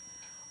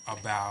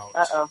about.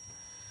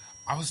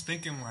 I was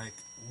thinking, like,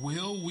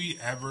 will we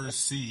ever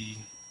see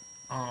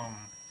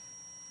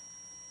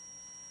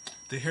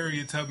the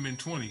Harriet Tubman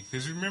 20?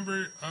 Because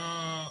remember,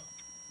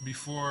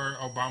 before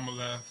Obama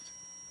left,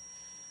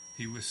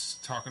 he was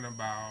talking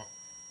about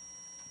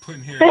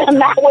putting Harriet Tubman.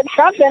 Not with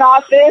Trump in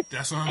office.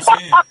 That's what I'm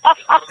saying.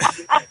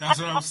 That's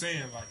what I'm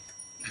saying.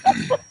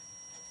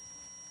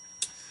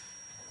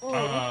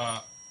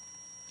 Like,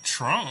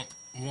 Trump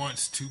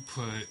wants to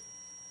put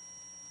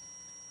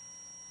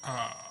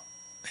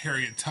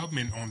Harriet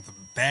Tubman on the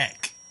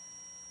back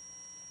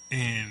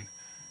and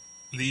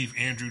leave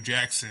Andrew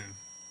Jackson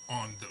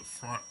on the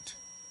front.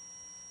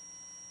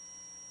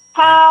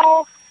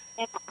 How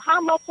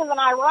much of an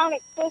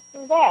ironic twist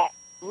is that?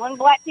 When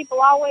black people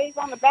always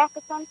on the back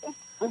of something?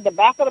 On the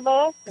back of the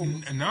bus?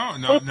 No.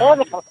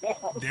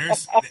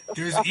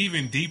 There's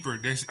even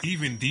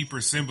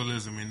deeper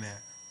symbolism in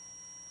that.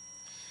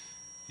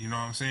 You know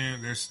what I'm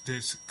saying?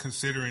 There's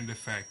considering the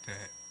fact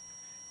that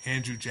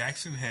Andrew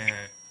Jackson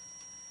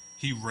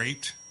he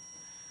raped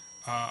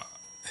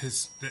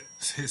his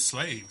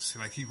slaves.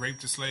 Like, he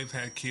raped the slaves,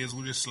 had kids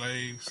with his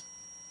slaves.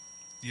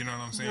 You know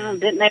what I'm saying?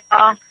 Didn't they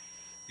all?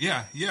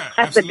 Yeah,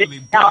 absolutely.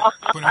 But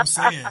I'm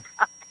saying,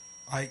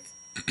 like,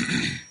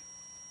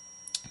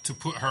 to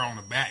put her on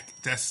the back,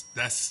 that's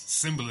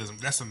symbolism.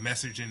 That's a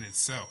message in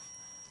itself.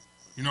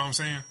 You know what I'm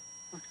saying?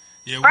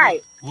 Yeah,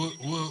 right. We're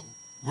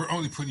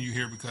only putting you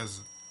here because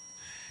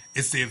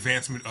it's the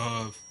advancement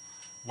of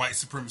white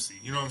supremacy.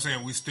 You know what I'm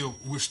saying? We're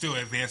still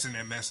advancing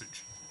that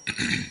message.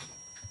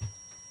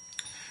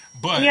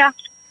 But yeah.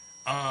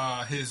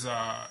 His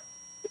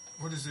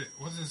what is it?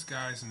 What's this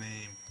guy's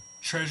name?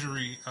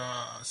 Treasury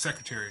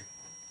Secretary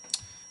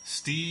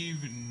Steve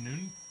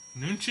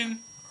Mnuchin.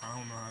 I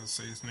don't know how to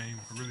say his name.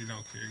 I really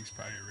don't care. He's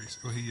probably a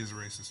racist. Well, he is a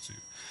racist too.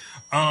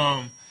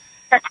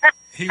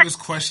 He was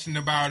questioned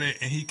about it,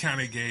 and he kind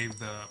of gave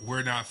the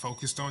 "we're not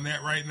focused on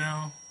that right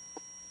now.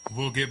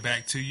 We'll get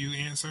back to you"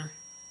 answer.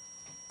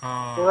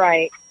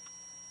 Right.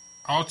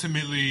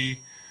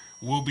 Ultimately,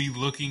 we'll be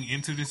looking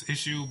into this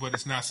issue, but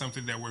it's not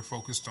something that we're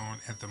focused on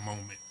at the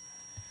moment.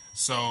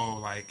 So,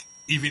 like,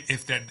 even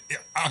if that,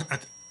 I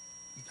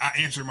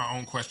answered my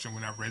own question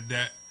when I read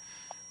that,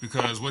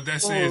 because what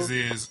that says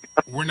is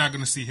we're not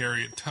going to see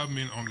Harriet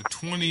Tubman on the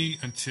 20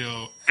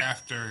 until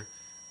after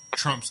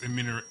Trump's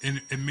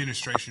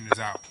administration is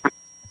out.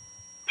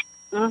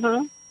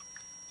 Mm-hmm.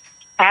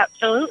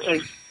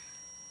 Absolutely.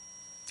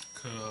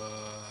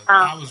 Because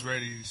I was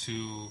ready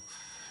to,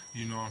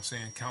 you know what I'm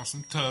saying, count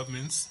some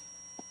Tubmans.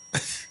 You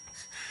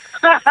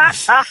know what I'm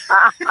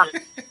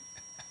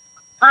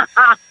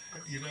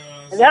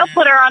saying?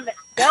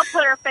 They'll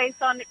put her face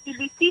on the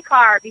EBT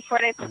card before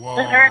they put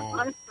her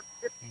on.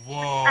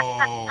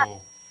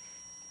 Whoa.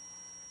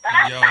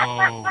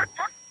 Yo.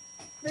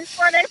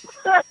 Before they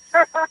put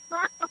her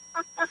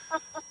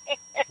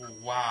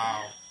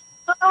Wow.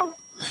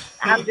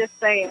 I'm just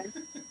saying.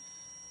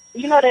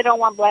 You know they don't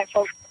want black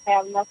folks to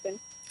have nothing.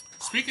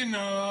 Speaking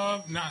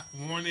of not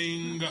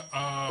wanting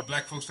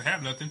black folks to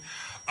have nothing,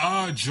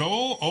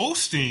 Joel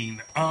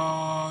Osteen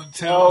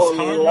tells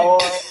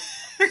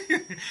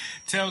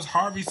tells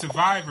Harvey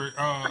survivor,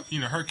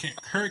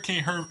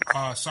 Hurricane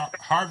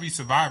Harvey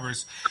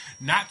survivors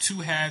not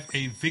to have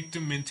a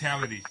victim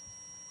mentality.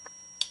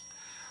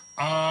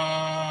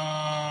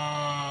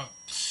 Wow.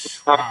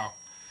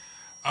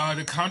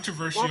 The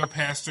controversial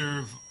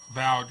pastor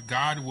vowed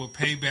God will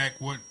pay back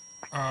what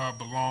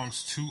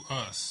belongs to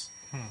us.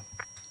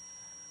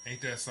 Ain't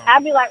that something?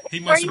 I'd be like, he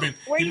must have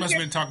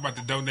been talking about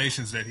the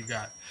donations that he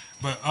got.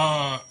 But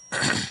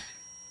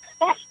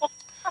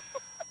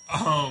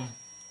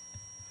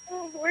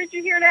where'd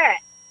you hear that?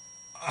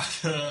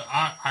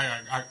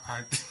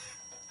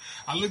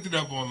 I looked it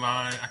up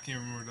online. I can't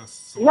remember the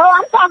source. No,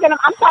 I'm talking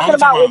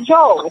about with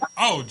Joe.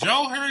 Oh,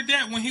 Joe heard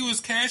that when he was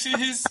cashing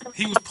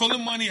he was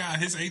pulling money out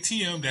of his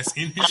ATM that's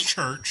in his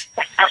church.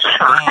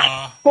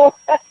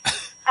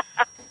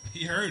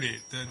 He heard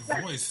it. The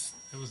voice.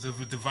 It was the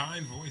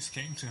divine voice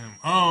came to him.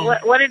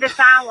 What did it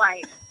sound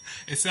like?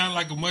 It sounded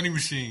like a money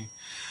machine.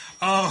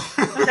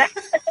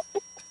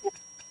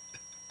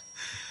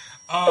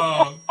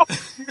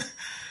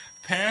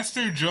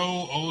 Pastor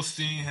Joel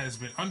Osteen has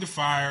been under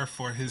fire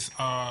for his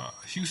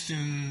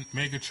Houston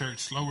megachurch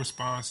slow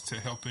response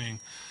to helping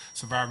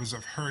survivors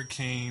of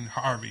Hurricane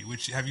Harvey.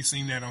 Which, have you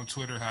seen that on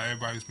Twitter? How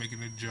everybody was making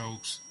the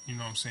jokes. You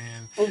know what I'm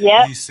saying?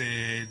 Yeah. He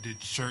said the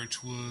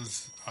church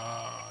was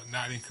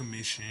not in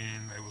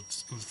commission. It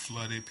was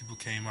flooded. People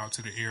came out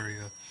to the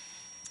area,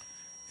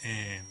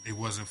 and it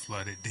wasn't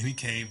flooded. Then he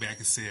came back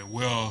and said,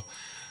 "Well,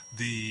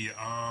 the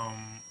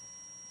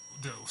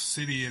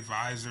city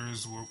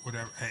advisors or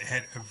whatever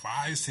had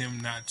advised him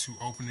not to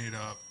open it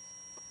up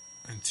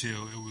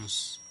until it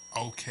was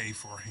okay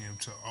for him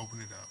to open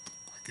it up.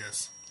 I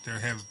guess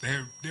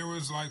there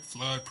was like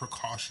flood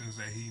precautions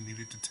that he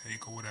needed to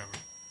take or whatever."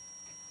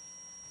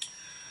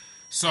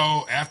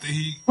 So after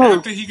he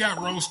got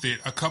roasted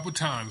a couple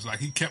times, like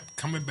he kept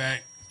coming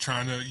back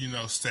trying to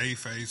save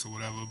face or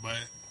whatever,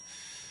 but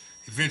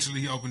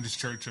eventually he opened his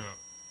church up.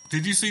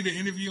 Did you see the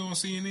interview on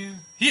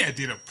CNN? He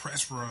did a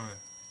press run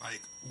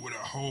like with a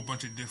whole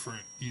bunch of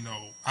different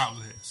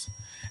outlets,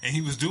 and he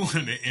was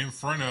doing it in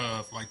front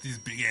of like these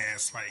big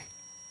ass like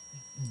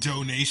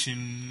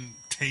donation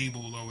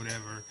table or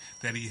whatever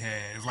that he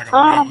had. It's like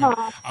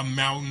a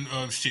mountain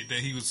of shit that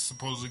he was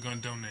supposedly going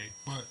to donate,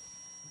 but.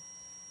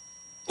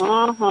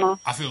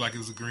 I feel like it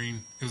was a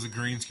green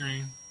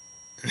screen.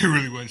 It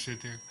really wasn't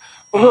shit there.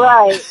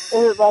 Right. It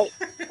was like,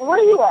 where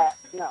are you at?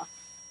 No.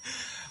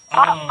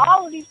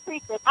 All of these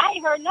preachers, I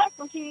ain't heard nothing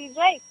from T.D.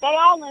 Jakes. They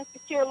all in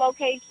secure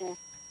locations.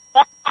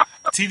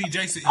 T.D.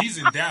 Jakes, he's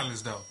in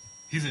Dallas though.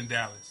 He's in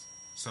Dallas,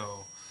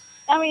 so.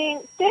 I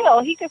mean, still,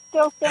 he could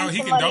still send he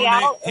can somebody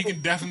donate. out. He can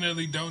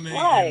definitely donate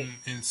right.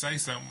 and say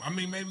something. I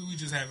mean, maybe we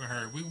just haven't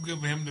heard. We will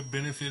give him the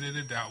benefit of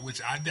the doubt,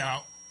 which I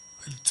doubt.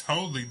 I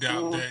totally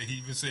doubt that he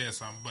even said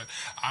something. But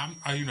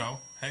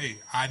hey,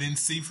 I didn't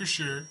see for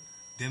sure.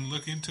 Didn't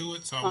look into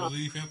it, so I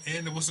believe him.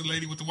 And what's the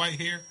lady with the white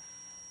hair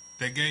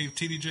that gave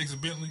T.D. Jakes a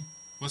Bentley?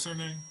 What's her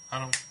name?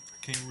 I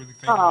can't really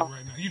think of it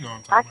right now. You know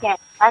what I'm talking about.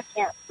 I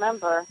can't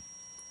remember.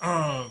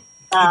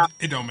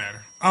 It don't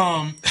matter.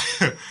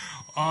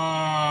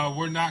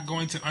 We're not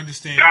going to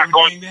understand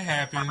everything that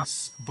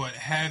happens, but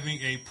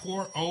having a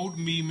poor old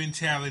me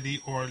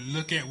mentality, or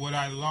look at what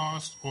I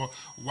lost, or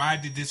why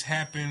did this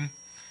happen?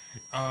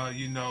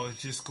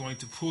 It's just going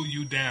to pull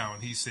you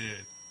down, he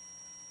said.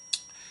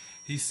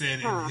 He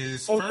said in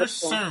his first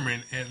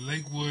sermon at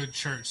Lakewood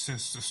Church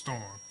since the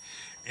storm.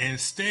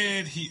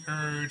 Instead, he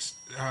urged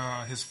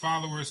his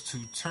followers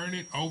to turn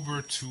it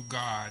over to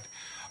God.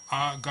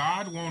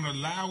 God won't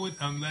allow it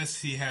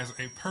unless he has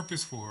a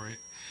purpose for it.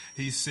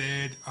 He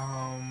said,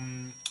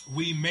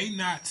 we may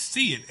not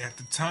see it at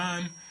the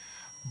time,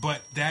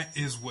 but that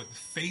is what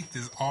faith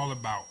is all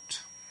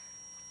about.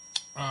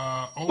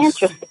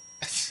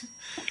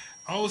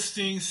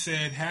 Osteen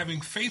said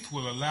having faith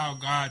will allow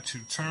God to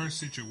turn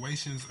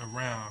situations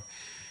around.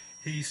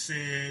 He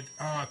said,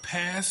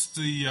 pass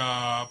the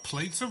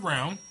plates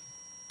around.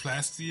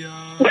 Pass the...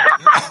 Oh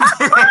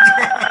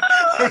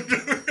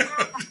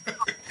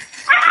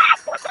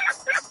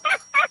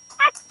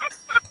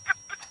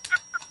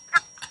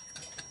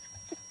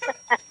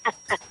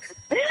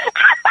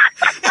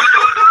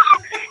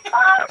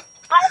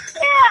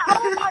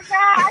my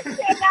God, I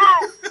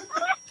cannot.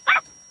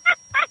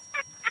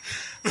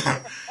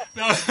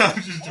 No,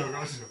 I'm just joking.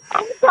 I'm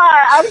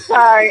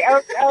sorry.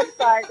 I'm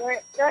sorry. Go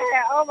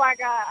ahead. Oh my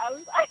God.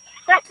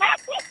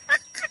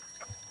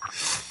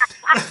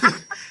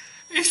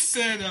 He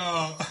said,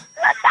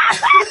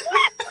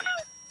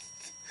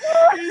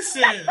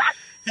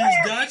 he's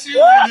got you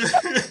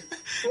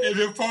in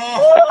the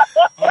palm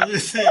of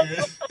his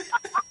hand.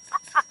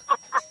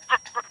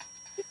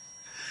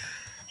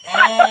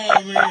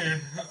 Oh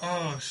man!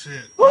 Oh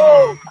shit!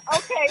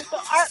 Okay, so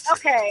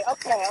okay.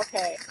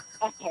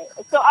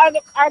 So are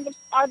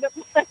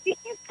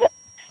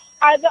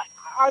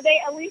are they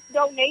at least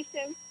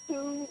donations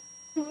to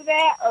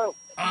that, or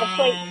the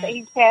plates that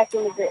he's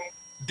passing the bill?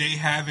 They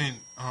haven't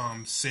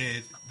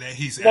said that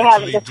he's They haven't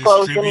actually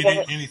disclosed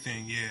distributed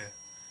anything. Yeah.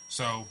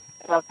 So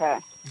okay.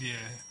 yeah,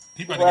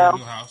 he about to get a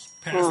new house.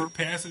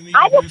 Passing these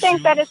I just new think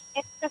shoes. that it's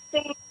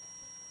interesting.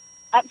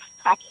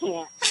 I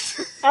can't.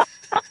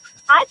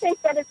 I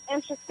think that it's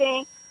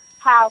interesting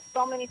how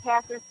so many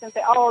pastors can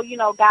say, "Oh, you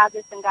know, God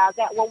this and God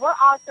that." Well, we're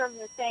all serving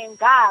the same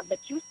God, but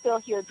you still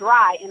here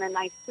dry in a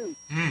nice suit.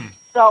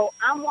 So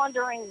I'm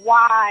wondering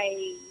why,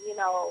 you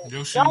know,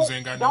 your shoes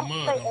ain't got no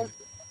mud on it.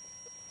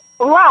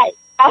 Right.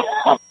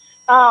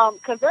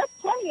 Because there's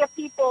plenty of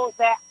people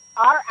that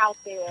are out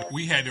there.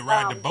 We had to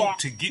ride the boat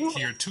to get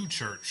here to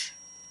church.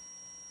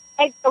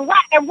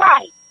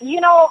 Right. You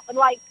know,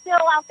 like still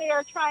out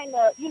there trying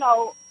to, you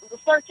know,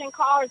 searching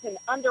cars and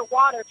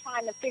underwater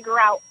trying to figure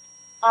out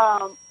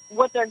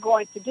what they're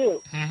going to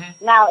do.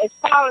 Now, as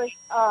far as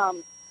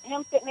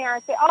him sitting there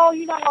and say, oh,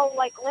 you know,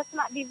 like, let's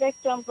not be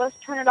victims, let's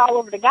turn it all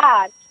over to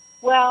God.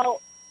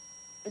 Well,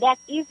 that's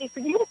easy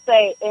for you to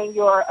say in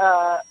your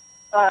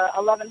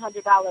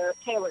 $1,100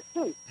 tailored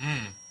suit.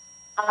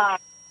 I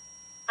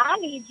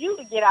need you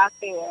to get out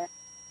there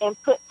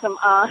and put some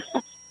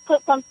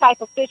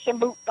type of fishing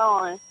boots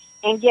on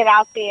and get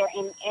out there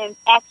and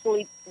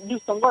actually do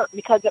some work,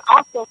 because it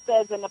also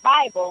says in the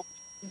Bible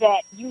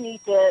that you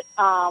need to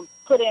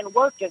put in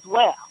work as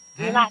well.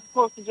 You're not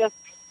supposed to just,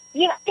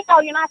 you're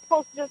not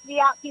supposed to just be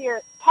out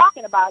here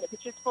talking about it,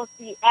 but you're supposed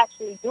to be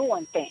actually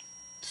doing things.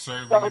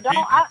 Serving so the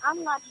people.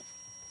 I'm not.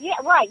 Yeah,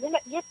 right.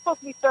 You're supposed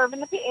to be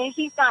serving the people, and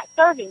he's not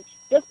serving.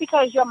 Just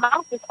because your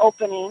mouth is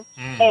opening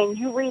and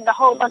you read a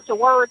whole bunch of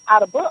words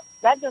out of books,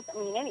 that doesn't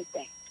mean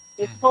anything.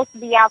 You're supposed to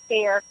be out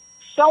there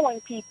showing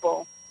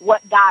people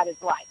what God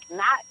is like,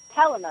 not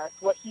telling us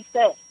what he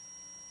says.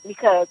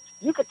 Because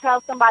you could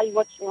tell somebody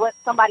what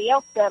somebody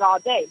else said all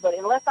day, but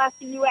unless I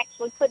see you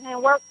actually putting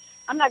in work,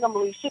 I'm not going to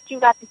believe shit you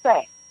got to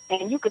say.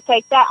 And you could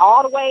take that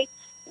all the way,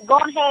 go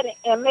ahead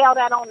and mail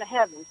that on to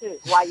heaven, too,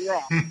 while you're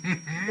at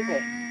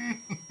it.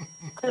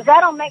 Because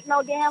that don't make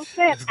no damn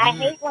sense. I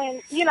hate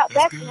when,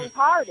 that's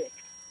retarded.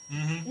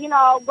 You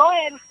know, go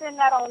ahead and send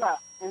that on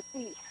up and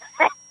see.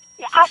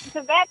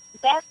 Because that's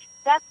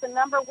the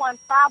number one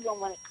problem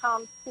when it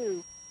comes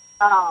to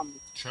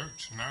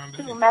church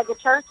nowadays. To mega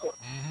churches.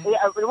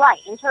 Right,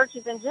 in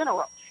churches in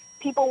general.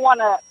 People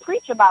want to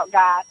preach about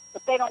God,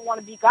 but they don't want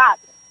to be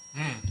godly.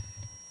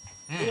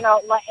 You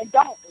know, like, and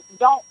don't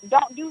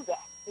do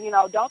that. You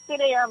know, don't sit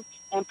there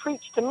and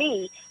preach to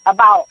me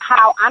about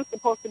how I'm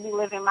supposed to be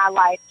living my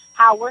life,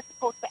 how we're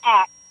supposed to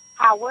act,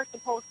 how we're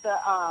supposed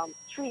to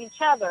treat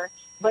each other,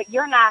 but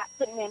you're not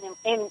putting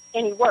in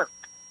any work.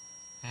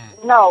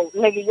 No,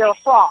 nigga, you're a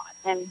fraud,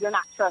 and you're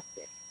not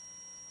trusted.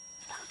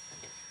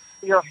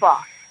 You're a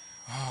fraud.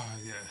 Oh,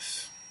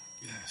 yes.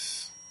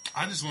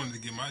 I just wanted to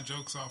get my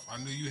jokes off. I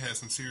knew you had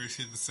some serious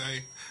shit to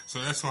say, so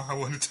that's why I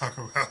wanted to talk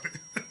about it.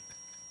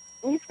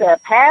 You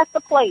said, pass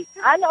the plate.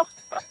 I know.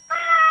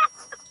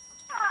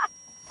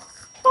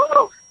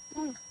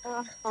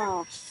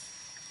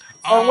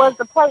 And was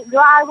the plate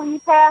dry when you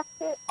passed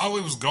it? Oh,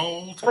 it was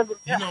gold.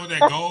 You know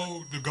that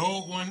gold, the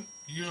gold one?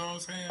 You know what I'm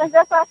saying? And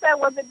that's what I said.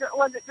 Was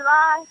it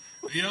dry?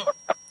 Yep.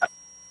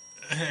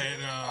 Had,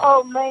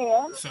 oh,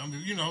 man. Some,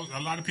 a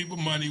lot of people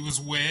money was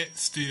wet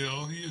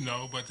still,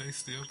 but they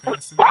still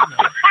passed it,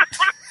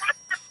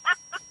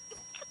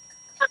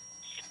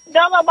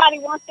 Don't nobody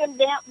want them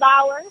damn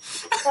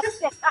dollars.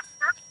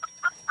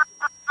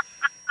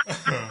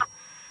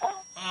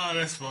 Oh,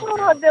 that's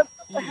fucked up.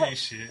 We ain't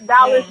shit.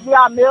 Dollars be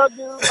on mildew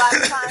by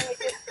the time it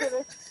gets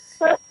to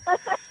the...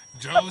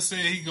 Joe said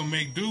he gonna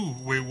make do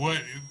with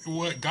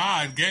what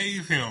God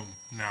gave him.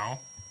 Now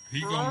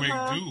he gonna make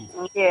do.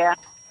 Yeah.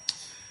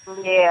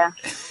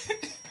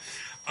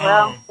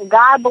 Well,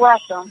 God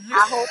bless him.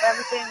 I hope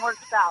everything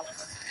works out.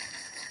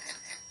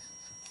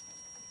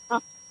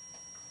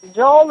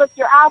 Joel, if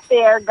you're out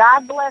there,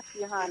 God bless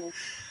you, honey.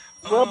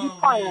 We'll be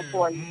praying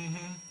for you.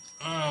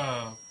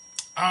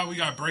 We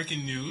got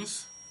breaking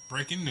news.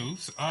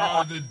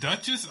 The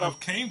Duchess of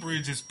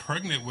Cambridge is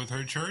pregnant with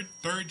her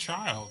third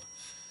child.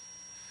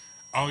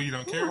 Oh, you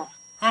don't care?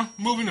 Huh?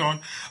 Moving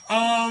on.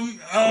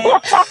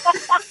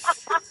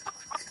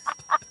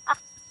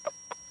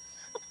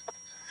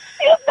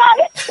 It's not.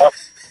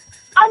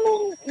 I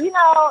mean,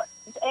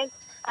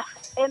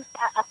 and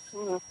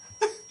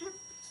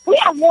we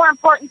have more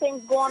important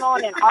things going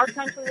on in our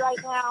country right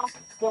now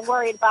than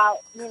worried about,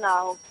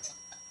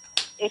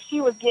 if she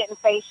was getting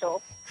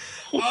facial.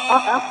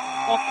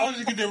 Oh,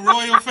 she get the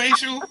royal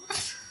facial?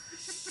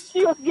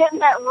 She was getting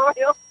that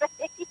royal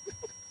face.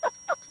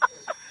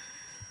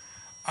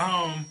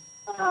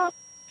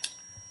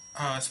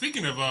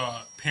 Speaking of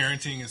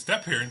parenting and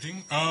step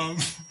parenting,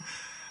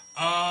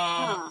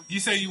 you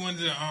say you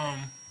wanted to I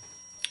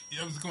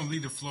was going to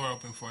leave the floor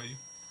open for you.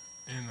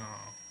 And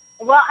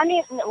well, I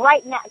mean,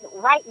 right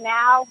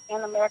now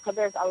in America,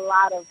 there's a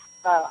lot of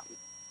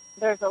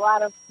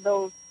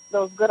those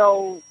good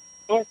old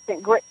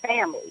instant grit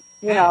families.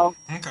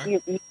 Okay.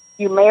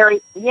 You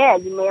marry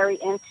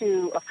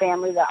into a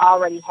family that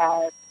already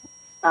has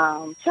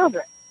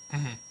children.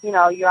 Mm-hmm. You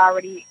know, you're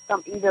already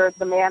either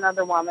the man or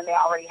the woman, they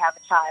already have a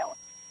child.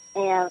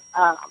 And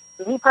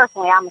me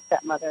personally, I'm a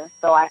stepmother,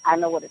 so I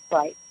know what it's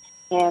like.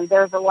 And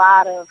there's a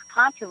lot of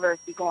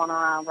controversy going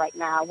around right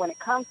now when it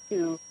comes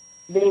to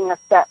being a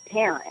step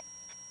parent,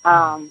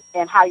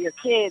 and how your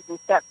kids and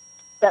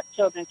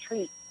stepchildren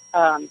treat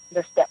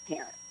their step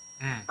parents.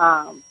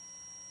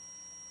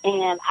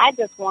 And I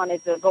just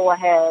wanted to go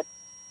ahead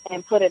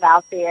and put it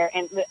out there.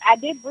 And I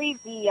did read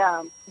the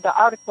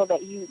article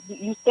that you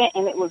sent,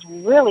 and it was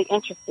really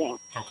interesting.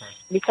 Okay.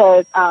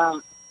 Because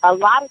a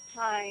lot of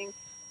times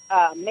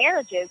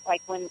marriages,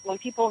 like when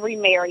people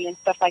remarry and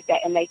stuff like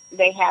that, and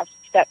they have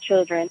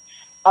stepchildren,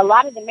 a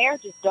lot of the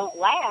marriages don't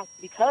last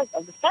because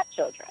of the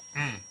stepchildren.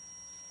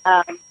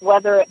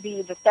 Whether it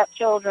be the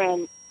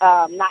stepchildren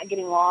not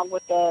getting along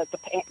with the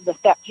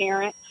step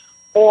parent,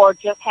 or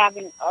just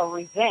having a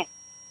resent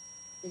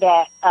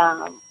that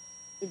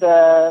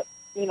the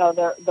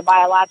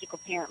biological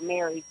parent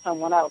married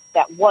someone else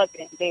that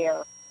wasn't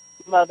their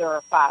mother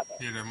or father.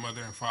 Yeah, their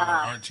mother and father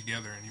aren't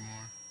together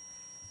anymore.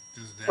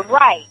 Just that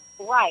right.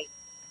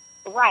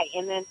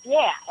 And then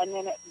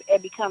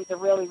it becomes a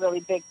really,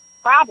 really big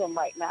problem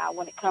right now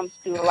when it comes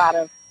to a lot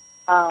of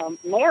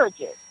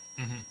marriages.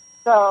 Mm-hmm.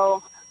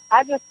 So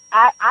I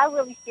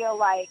really feel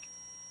like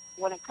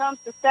when it comes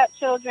to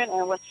stepchildren,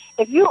 and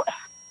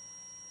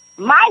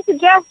my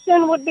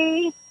suggestion would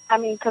be, I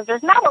mean, because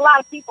there's not a lot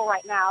of people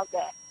right now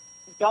that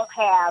don't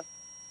have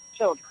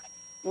children.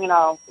 You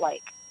know,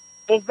 like,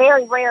 it's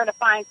very rare to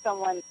find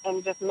someone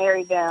and just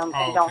marry them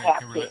and don't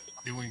have kids.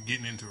 When you're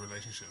getting into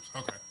relationships.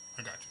 Okay,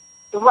 I got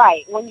you.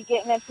 Right. When you're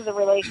getting into the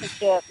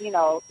relationship, you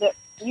know, that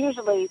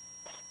usually,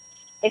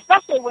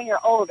 especially when you're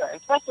older,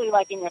 especially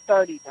like in your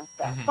 30s and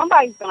stuff,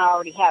 somebody's going to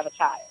already have a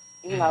child.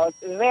 You know, it's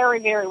very,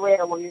 very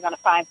rare where you're going to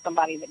find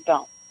somebody that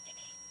don't.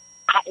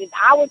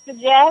 I would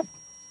suggest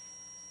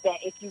that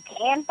if you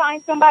can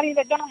find somebody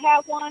that don't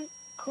have one,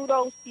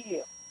 kudos to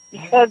you.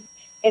 Because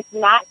it's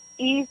not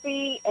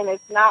easy, and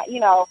it's not,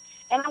 you know,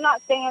 and I'm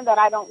not saying that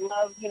I don't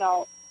love, you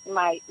know,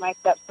 my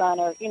stepson,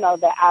 or, you know,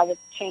 that I would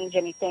change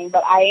anything,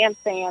 but I am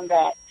saying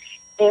that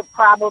it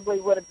probably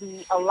would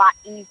be a lot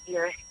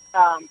easier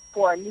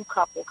for a new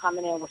couple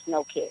coming in with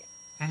no kids.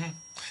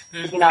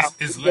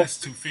 It's less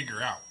to figure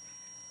out.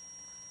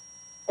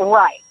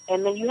 Right.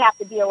 And then you have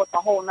to deal with a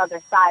whole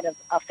other side of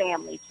a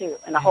family, too,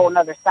 and a whole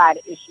other side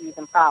of issues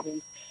and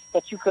problems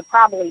that you could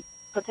probably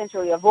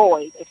potentially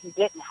avoid if you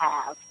didn't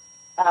have,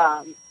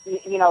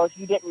 if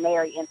you didn't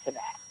marry into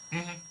that.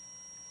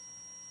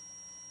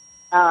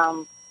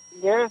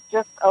 There's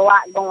just a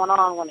lot going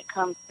on when it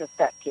comes to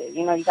stepkids.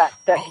 You know, you got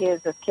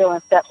stepkids that's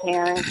killing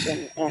stepparents,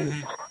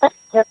 and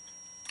just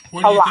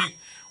what do you think?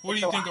 What do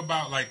you think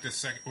about, like, the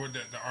second, or the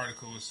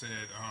article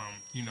said,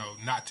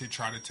 not to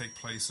try to take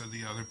place of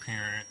the other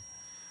parent?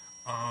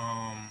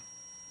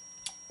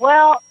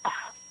 Well,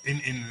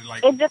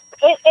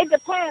 it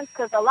depends,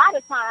 because a lot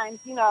of times,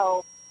 you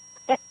know,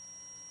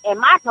 in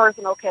my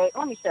personal case,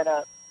 let me shut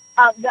up.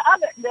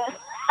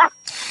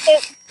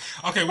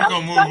 Okay, we're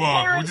gonna move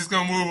on. We're just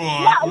gonna move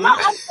on.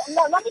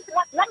 Let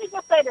me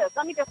just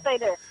say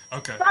this.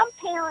 Okay. Some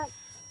parents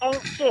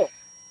ain't shit.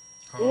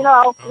 Oh, you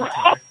know.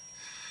 Okay.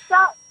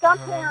 Some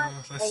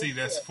parents. Let's see.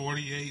 That's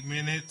 48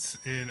 minutes.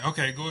 And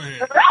okay, go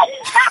ahead.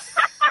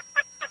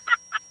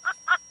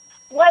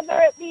 Whether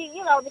it be,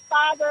 you know, the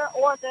father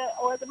or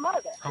the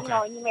mother, okay. You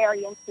know, and you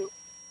marry into.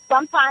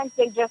 Sometimes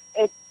they just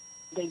ain't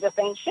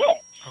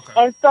shit. Okay.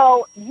 And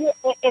so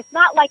it's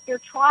not like you're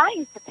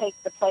trying to take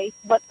the place,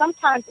 but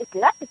sometimes it's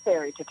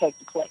necessary to take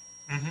the place.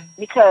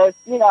 Because,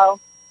 you know,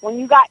 when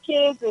you got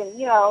kids and,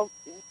 you know,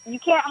 you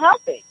can't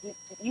help it.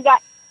 You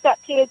got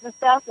stepkids and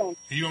stuff, and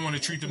you don't want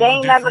to treat them they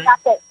ain't never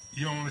got that.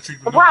 You don't want to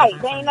treat them right.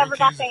 They ain't never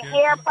got their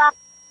hair properly.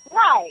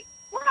 Right.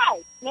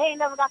 They ain't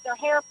never got their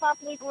hair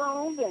properly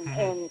groomed,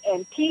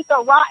 and teeth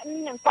are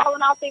rotten and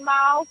falling out their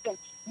mouths, and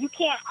you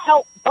can't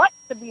help but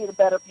to be the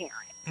better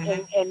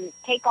parent and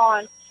take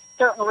on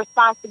certain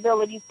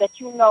responsibilities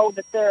that you know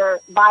that their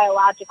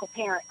biological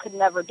parent could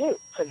never do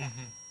for them.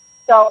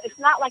 So it's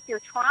not like you're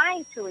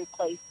trying to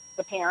replace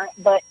the parent,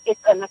 but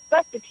it's a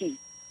necessity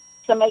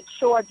to make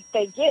sure that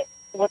they get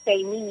what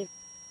they need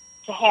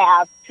to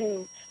have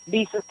to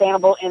be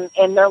sustainable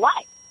in their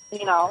life,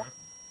 you know. Okay.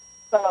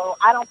 So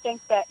I don't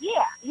think that,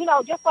 you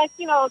know, just like,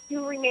 you know, if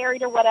you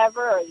remarried or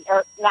whatever,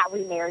 or not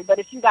remarried, but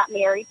if you got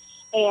married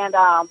and,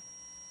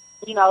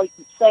 you know,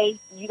 say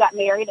you got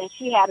married and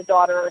she had a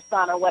daughter or a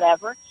son or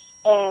whatever,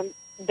 and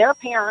their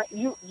parent,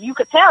 you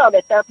could tell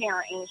that their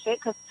parent ain't shit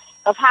because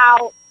of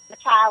how the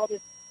child is.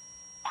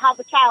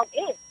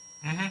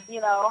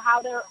 You know,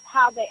 how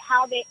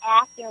they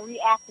act and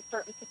react to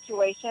certain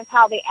situations,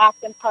 how they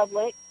act in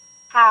public,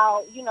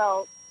 how, you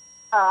know,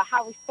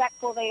 how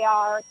respectful they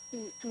are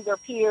to their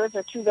peers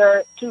or to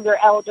their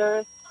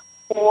elders,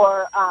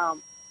 or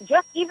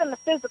just even the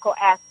physical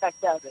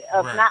aspect of it,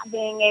 of not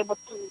being able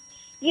to,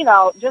 you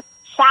know, just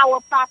shower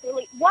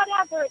properly,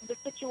 whatever the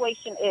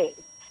situation is.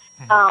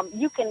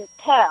 You can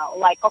tell,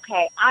 like,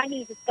 okay, I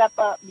need to step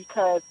up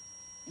because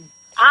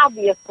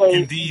obviously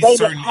in these they didn't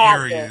certain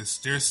have this. areas,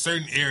 there's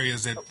certain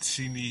areas that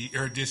she need,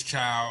 or this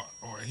child,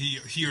 or he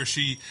or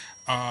she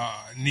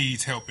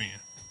needs help in.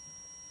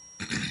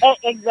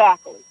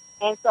 Exactly.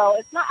 And so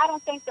it's not. I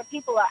don't think that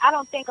people are. I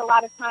don't think a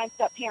lot of times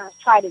that parents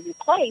try to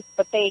replace,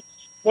 but they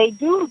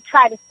do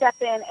try to step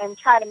in and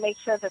try to make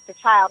sure that the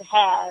child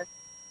has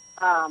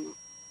um,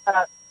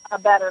 a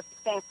better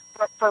stance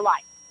for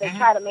life. They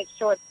try to make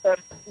sure that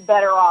they're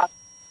better off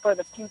for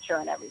the future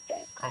and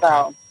everything. Okay.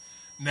 So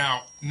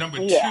Now,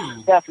 number yeah,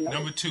 two,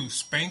 definitely.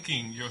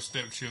 spanking your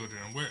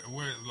stepchildren. Where,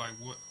 like,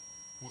 what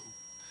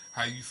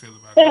how you feel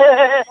about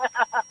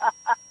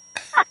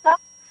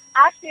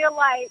I feel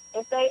like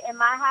if they in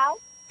my house,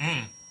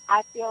 that?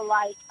 I feel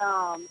like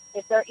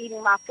if they're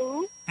eating my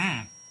food,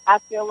 Mm, I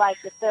feel like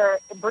if they're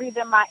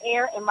breathing my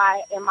air in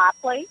my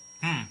place,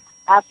 mm,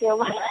 I feel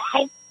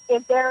like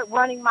if they're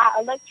running my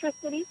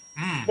electricity,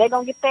 mm, they're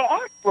gonna get their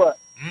ass whooped.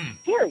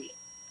 mm. Period.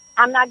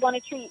 I'm not going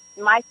to treat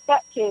my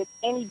stepkids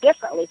any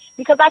differently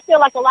because I feel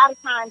like a lot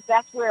of times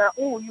that's where,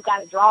 ooh, you got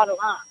to draw the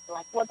line.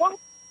 Like, well,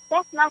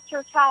 that's not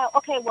your child.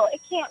 Okay, well,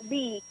 it can't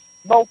be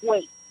both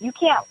ways. You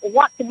can't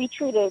want to be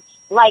treated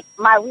like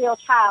my real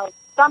child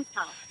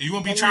sometimes. You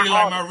won't be And not treated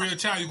like all my the time. real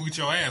child. You gonna get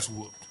your ass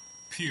whooped.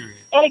 Period.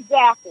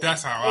 Exactly.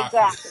 That's how I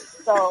Exactly.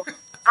 feel. So,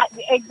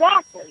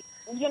 exactly.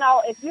 You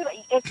know, if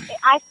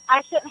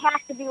I shouldn't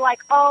have to be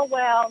like, oh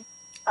well,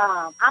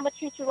 I'm gonna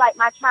treat you like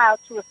my child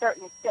to a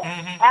certain extent.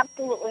 Mm-hmm.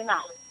 Absolutely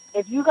not.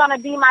 If you're gonna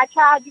be my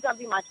child, you're gonna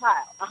be my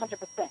child,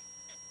 100%.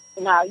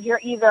 Now, you're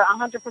either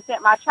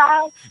 100% my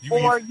child, You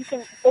or either,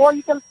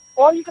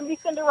 you can be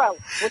Cinderella.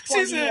 Which she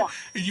one do you said, want?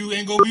 you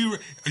ain't gonna be.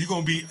 You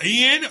gonna be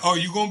in or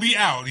you gonna be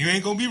out. You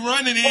ain't gonna be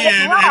running in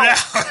and Right,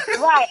 out.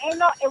 right.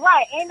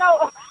 Ain't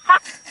no,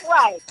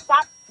 right.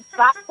 Stop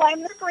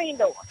slamming the screen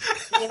door.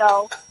 You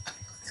know,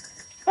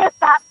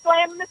 stop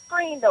slamming the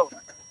screen door.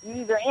 You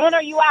either in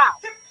or you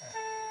out.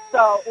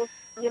 So it's,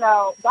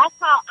 that's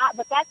how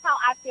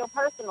I feel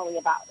personally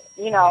about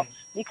it.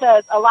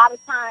 Because a lot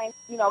of times,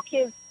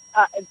 kids,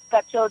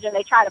 stepchildren,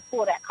 they try to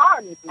pull that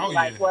card with me, Oh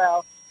like, yeah.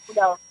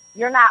 well,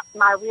 you're not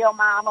my real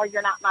mom or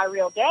you're not my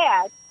real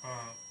dad,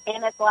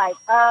 and it's like,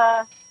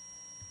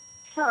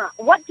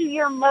 what do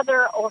your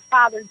mother or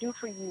father do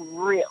for you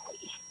really?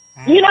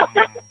 You know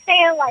what I'm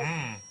saying? Like,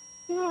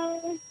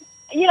 Mm.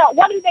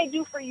 what do they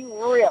do for you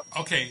really?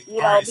 Okay, You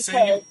all know, right.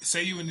 because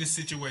Say you in this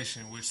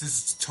situation, which this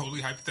is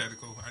totally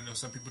hypothetical. I know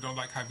some people don't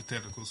like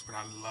hypotheticals, but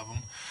I love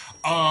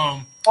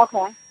them.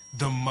 okay,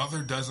 The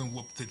mother doesn't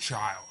whoop the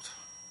child,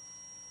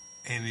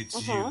 and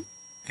it's you,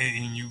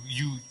 and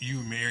you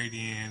married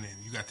in, and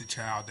you got the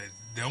child that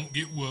don't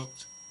get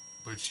whooped,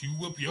 but you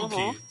whoop your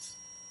kids.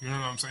 You know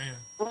what I'm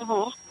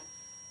saying?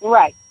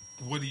 right.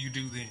 What do you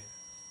do then?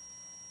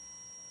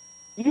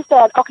 You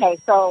said, okay,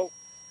 so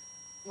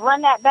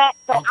run that back.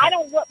 So Okay. I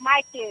don't whoop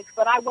my kids,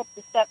 but I whoop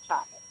the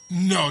stepchild.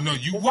 No, you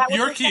Is whoop that what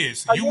your you're saying?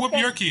 kids. Oh, You you're whoop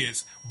saying, your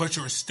kids, but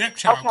your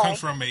stepchild okay. comes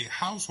from a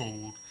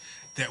household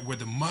where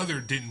the mother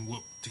didn't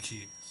whoop the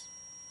kids.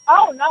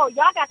 Oh, no,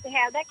 y'all got to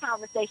have that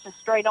conversation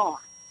straight on.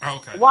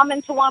 Okay.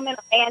 Woman to woman,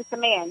 man to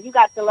man. You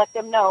got to let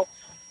them know,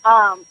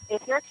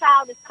 if your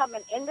child is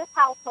coming in this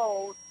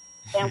household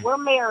and we're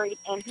married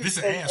and This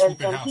is an ass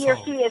whooping and he or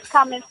household. she is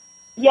coming,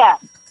 yes,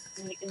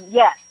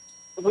 yes,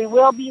 we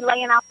will be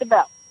laying out the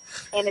belt.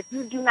 And if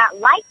you do not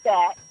like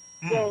that,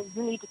 then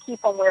you need to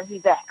keep him where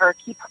he's at, or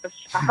keep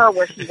her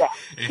where she's at.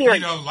 If Period.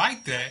 you don't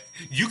like that,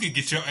 you can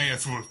get your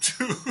ass whooped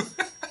too.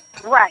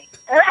 Right.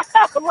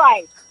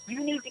 Right.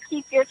 You need to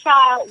keep your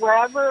child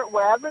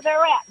wherever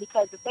they're at,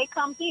 because if they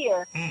come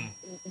here,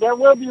 there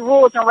will be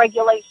rules and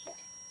regulations.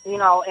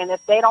 And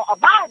if they don't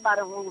abide by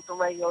the rules and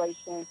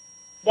regulations,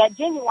 that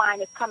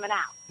genuine is coming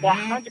out. That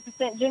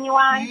 100%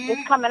 genuine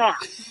is coming out.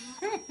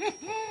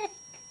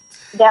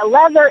 That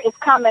leather is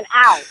coming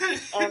out.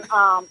 And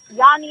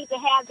y'all need to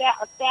have that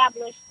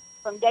established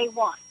from day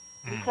one.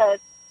 Because,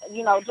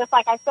 just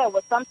like I said,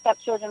 with some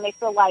stepchildren, they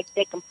feel like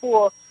they can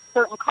pull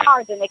certain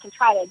cards and they can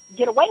try to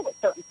get away with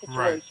certain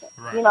situations.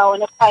 Right.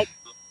 And it's like,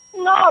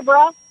 no,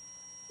 bro.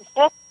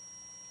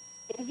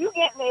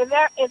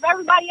 If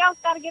everybody else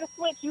got to get a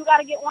switch, you got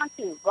to get one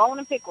too. Go on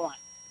and pick one.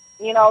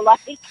 And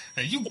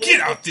you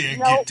get out there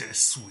and get that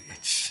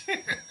switch.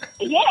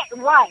 Yeah,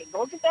 right.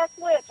 Go get that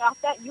switch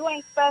off that. You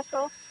ain't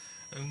special.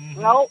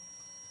 Nope.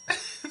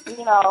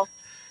 Yeah,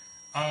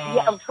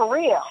 for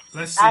real.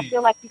 Let's see. I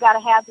feel like you got to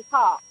have the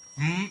talk.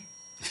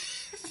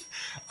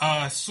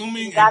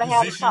 Assuming You got a to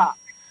have the position,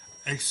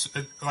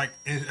 talk.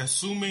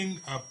 Assuming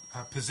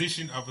a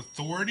position of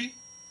authority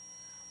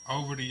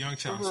over the young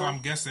child. So I'm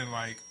guessing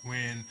like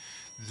when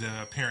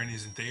the parent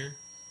isn't there.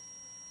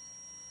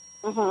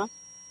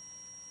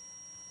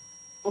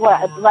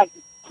 What?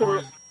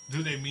 Or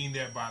do they mean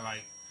that by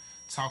like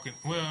talking?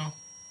 Well,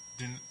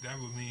 then that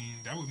would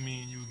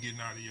mean you were getting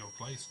out of your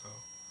place though.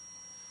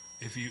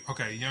 If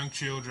young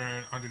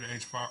children under the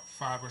age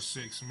 5 or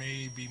 6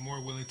 may be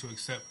more willing to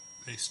accept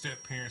a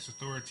step parent's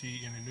authority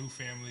in a new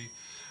family,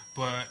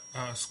 but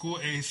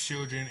school-age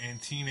children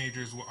and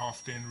teenagers will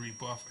often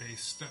rebuff a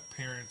step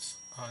parent's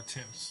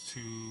attempts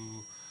to.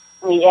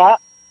 Yeah.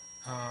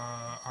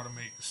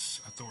 automates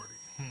authority.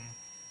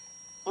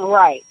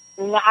 Right.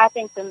 And I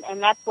think,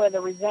 and that's where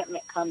the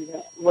resentment comes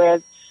in,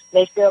 where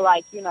they feel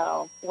like,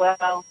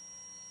 well,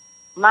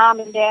 mom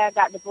and dad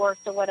got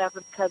divorced or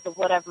whatever because of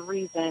whatever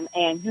reason,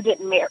 and you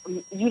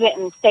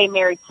didn't stay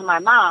married to my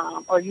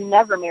mom, or you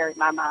never married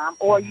my mom,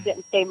 or you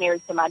didn't stay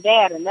married to my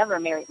dad and never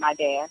married my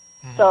dad.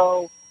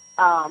 So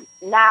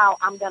now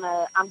I'm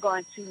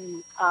going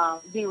to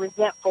be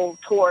resentful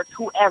towards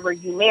whoever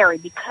you marry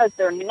because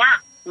they're not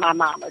my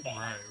mom or dad.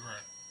 Right.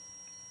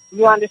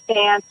 You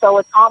understand? So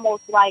it's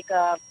almost like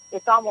a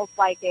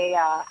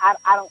I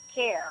don't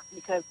care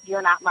because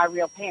you're not my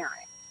real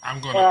parent. I'm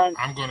gonna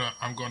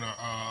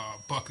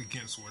buck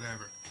against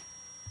whatever.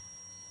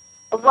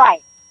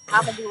 Right.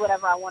 I'm gonna do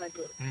whatever I want to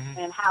do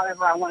and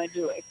however I want to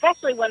do it,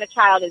 especially when a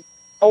child is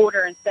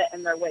older and set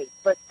in their ways.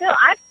 But still,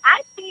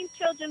 I've seen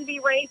children be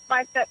raised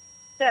by step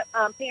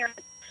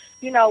parents,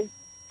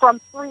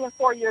 from 3 and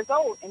 4 years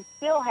old, and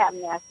still have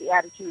nasty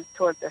attitudes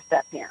towards their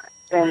step parents,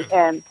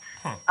 and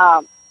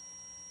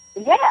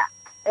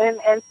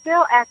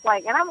still act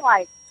like. And I'm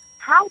like,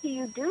 how do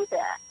you do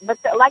that? But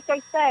like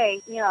they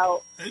say, the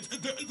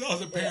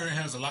other parent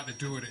has a lot to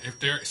do with it. If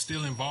they're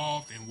still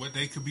involved in what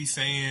they could be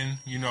saying,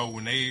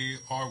 when they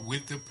are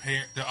with the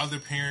other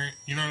parent,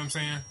 you know what I'm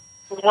saying?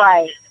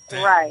 Right.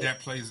 That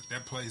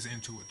plays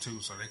into it too.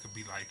 So they could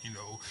be like,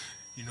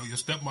 your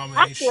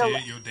stepmama ain't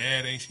shit. Your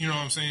dad ain't. You know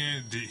what I'm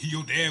saying?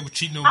 Your dad was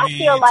cheating on me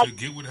to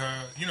get with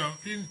her.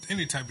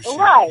 Any type of shit.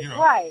 Right.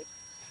 Right.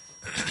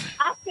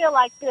 I feel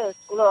like this,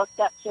 little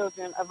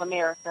stepchildren of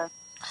America.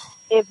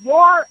 If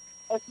your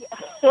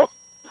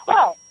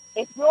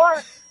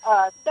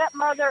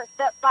stepmother,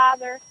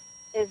 stepfather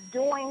is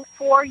doing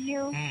for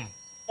you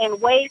in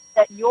ways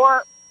that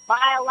your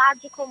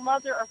biological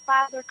mother or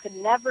father could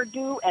never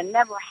do and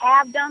never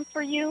have done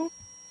for you,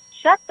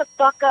 shut the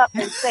fuck up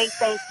and say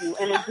thank you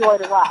and enjoy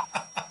the ride.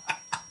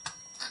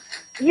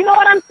 You know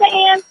what I'm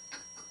saying?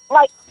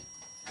 Like,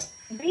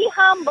 be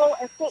humble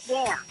and sit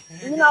down.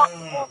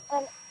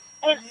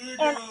 And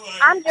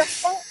I'm just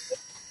saying,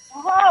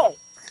 hey,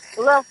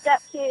 little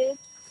stepkids,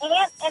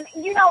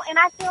 and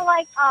I feel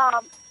like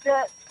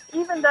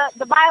even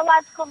the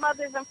biological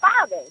mothers and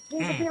fathers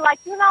need to be like,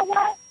 you know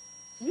what,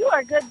 you are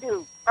a good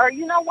dude, or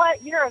you know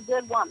what, you're a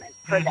good woman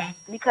for that,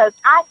 because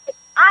I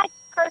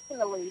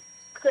personally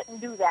couldn't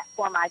do that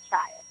for my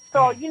child.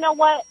 So you know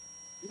what,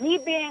 me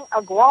being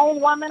a grown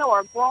woman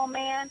or a grown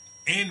man,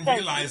 and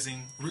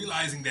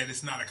realizing that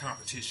it's not a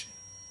competition.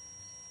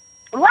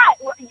 Right,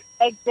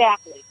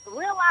 exactly.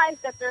 Realize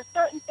that there's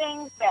certain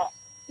things that,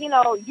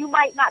 you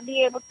might not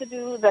be able to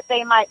do that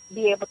they might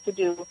be able to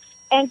do,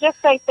 and just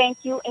say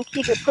thank you and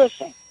keep it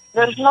pushing.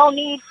 There's no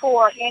need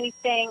for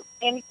anything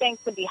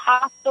to be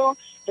hostile.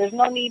 There's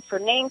no need for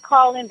name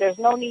calling. There's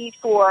no need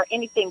for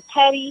anything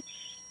petty.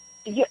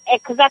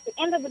 Because at the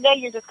end of the day,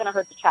 you're just going to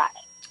hurt the child.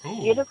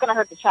 Ooh. You're just going to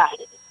hurt the child.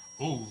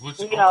 Ooh, you're just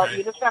going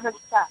to hurt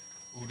the child.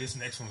 Ooh, this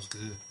next one's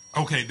good.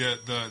 Okay,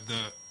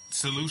 the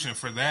solution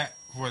for that,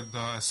 for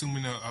the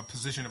assuming a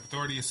position of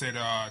authority, is said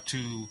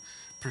to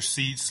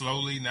proceed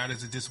slowly, not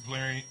as a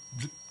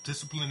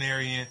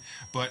disciplinarian,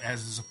 but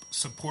as a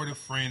supportive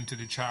friend to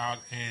the child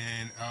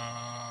and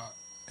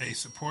a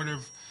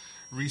supportive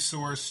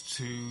resource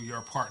to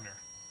your partner.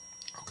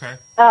 Okay.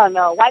 Oh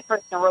no, white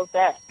person wrote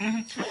that.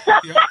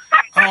 Yeah.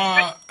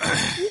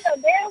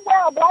 Damn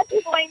well, black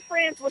people ain't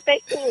friends with their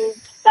kids.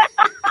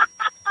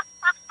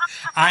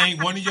 I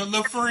ain't one of your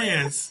little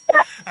friends.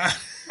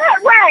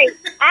 Right.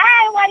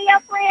 I ain't one of your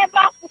friends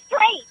off the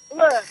street.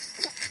 Look.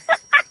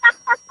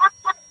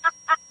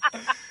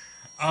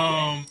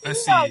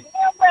 Let's see. Damn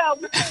well,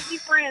 we can't be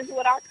friends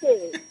with our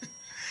kids.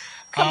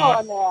 Come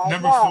on now.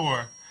 Number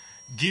 4,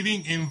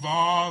 getting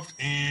involved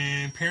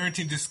in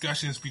parenting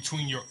discussions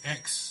between your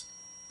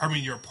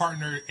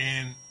partner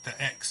and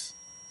the ex.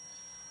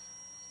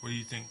 What do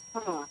you think?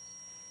 Where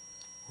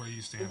do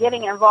you stand?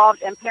 Getting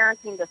involved in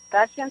parenting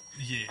discussions.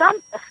 Yeah.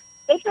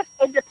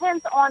 It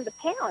depends on the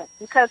parent,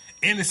 because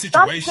in the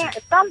situation.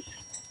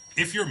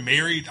 If you're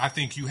married, I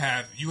think you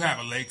have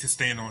a leg to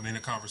stand on in a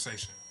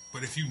conversation.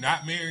 But if you're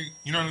not married,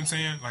 you know what I'm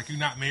saying? Like, you're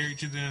not married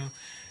to them,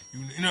 you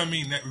know what I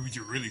mean? That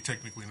you're really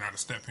technically not a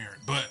step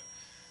parent. But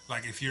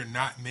like, if you're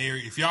not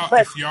married, if y'all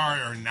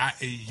are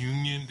not a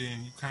union,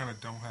 then you kind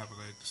of don't have a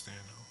leg to stand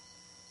on.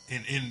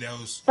 In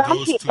those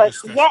two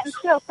discussions. Yet and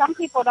still, some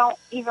people don't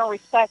even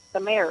respect the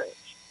marriage.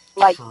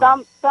 Like,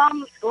 some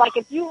like,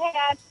 if you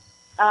had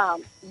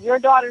your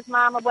daughter's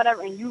mom or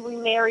whatever, and you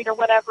remarried or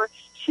whatever,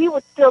 she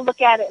would still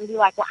look at it and be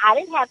like, well, I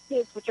didn't have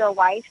kids with your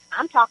wife.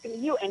 I'm talking to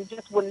you, and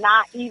just would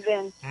not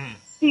even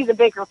see the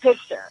bigger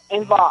picture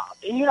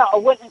involved.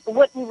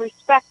 Wouldn't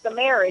respect the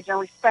marriage and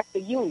respect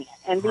the union,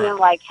 and being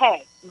like,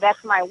 hey,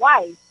 that's my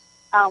wife.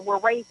 We're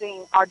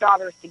raising our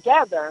daughters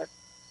together,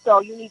 so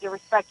you need to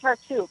respect her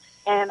too.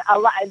 And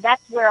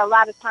that's where a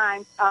lot of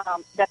times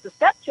that the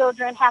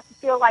stepchildren have to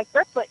feel like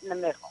they're put in the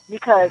middle,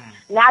 because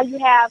now you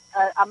have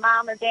a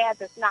mom or dad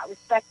that's not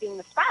respecting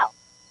the spouse.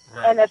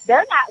 Right. And if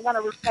they're not going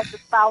to respect the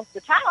spouse, the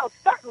child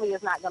certainly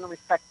is not going to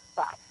respect the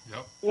spouse.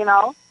 Yep.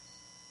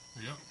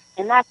 Yep.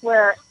 And that's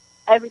where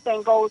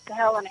everything goes to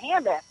hell in a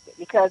handbasket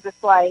because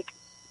it's like,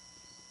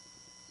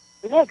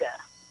 nigga,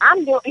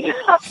 I'm doing, you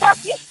know,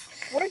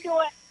 we're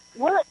doing,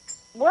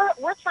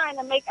 we're trying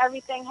to make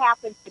everything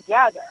happen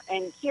together,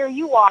 and here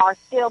you are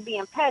still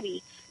being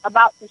petty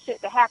about some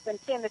shit that happened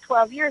 10 to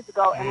 12 years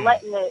ago and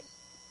letting it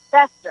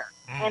fester.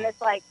 And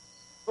it's like,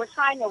 we're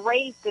trying to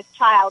raise this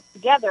child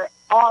together,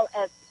 all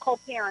as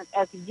co-parents,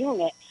 as a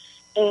unit.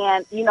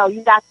 And you know,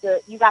 you got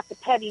the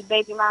petty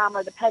baby mom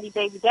or the petty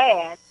baby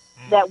dad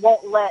that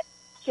won't let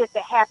shit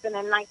that happened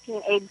in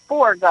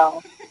 1984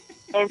 go,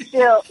 and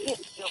still,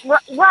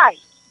 right,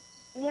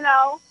 you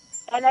know,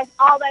 and that's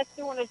all that's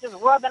doing is just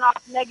rubbing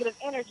off negative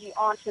energy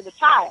onto the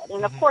child.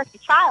 And of course, the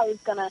child is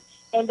gonna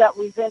end up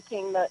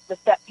resenting the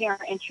step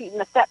parent and treating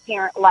the step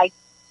parent like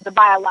the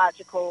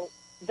biological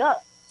does.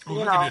 Oh, you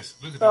look know? at this!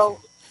 Look at this one.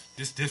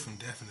 This one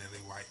definitely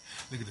white.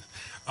 Look at this.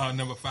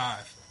 Number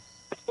 5.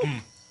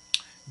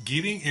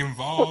 Getting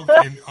involved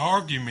in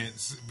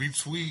arguments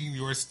between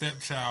your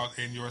stepchild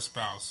and your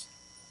spouse.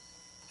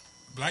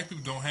 Black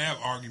people don't have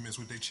arguments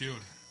with their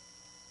children.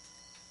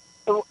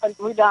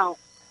 We don't.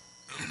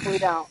 We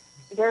don't.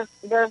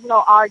 There's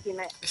no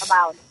argument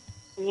about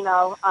it. You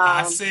know.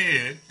 I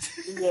said.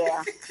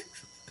 Yeah.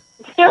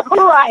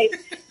 Right.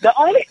 The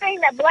only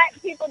thing that black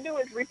people do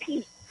is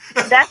repeat.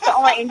 That's the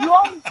only, and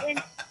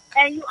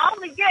you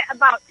only get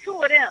about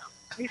 2 of them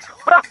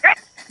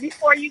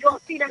before you go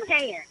see them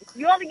hands.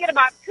 You only get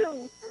about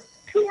two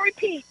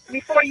repeats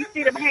before you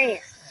see them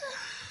hands.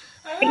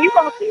 And you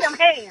gonna see them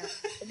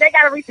hands. They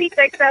gotta repeat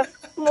themselves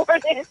more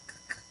than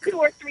 2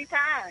 or 3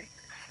 times.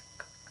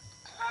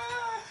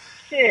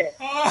 Shit.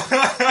 That's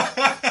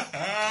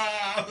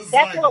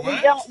like, what we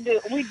don't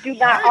do. We do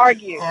not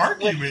argue.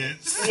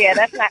 Arguments.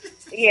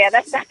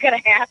 That's not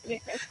gonna happen.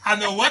 I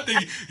know one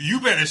thing.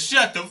 You better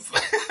shut the.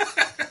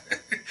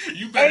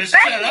 You better shut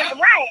up.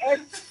 Right.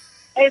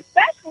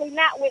 Especially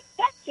not with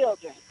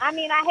stepchildren. I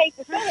mean, I hate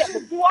to say it,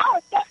 but you are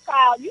a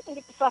stepchild. You can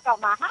get the fuck out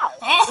my house.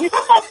 Oh.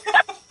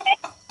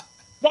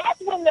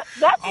 That's when the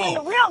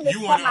realness.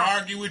 You want to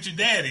argue with your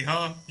daddy,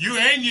 huh? You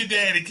and your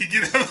daddy can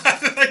get up.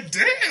 Like,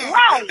 damn.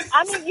 Right.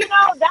 I mean, you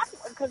know,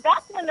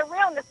 that's when the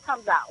realness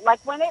comes out.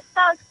 Like when it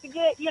starts to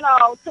get, you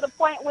know, to the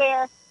point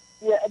where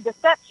the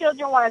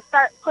stepchildren want to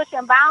start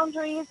pushing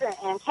boundaries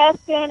and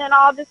testing and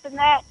all this and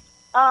that.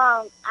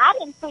 I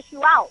didn't push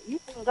you out. You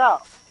can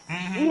go.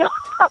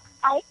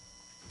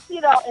 You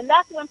know, and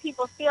that's when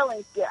people's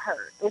feelings get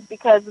hurt. It's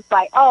because it's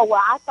like, oh,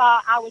 well, I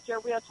thought I was your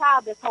real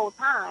child this whole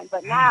time,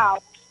 but now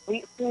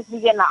since we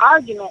get in an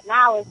argument,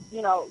 now it's,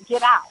 you know,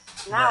 get out.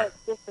 Now it's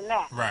this and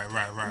that. Right.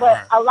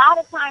 But a lot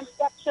of times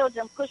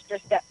stepchildren push their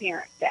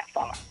step-parents that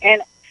far.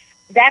 And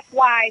that's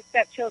why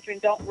stepchildren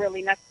don't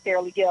really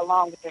necessarily get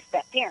along with their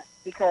step-parents,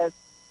 because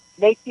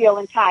they feel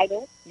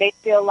entitled. They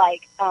feel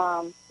like,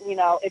 you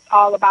know, it's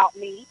all about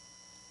me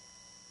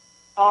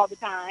all the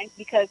time,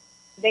 because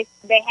they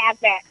have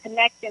that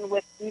connection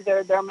with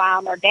either their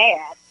mom or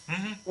dad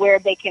where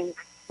they can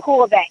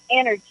pull that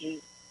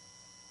energy.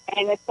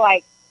 And it's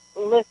like,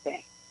 listen,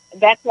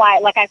 that's why,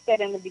 like I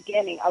said in the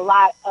beginning, a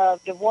lot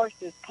of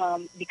divorces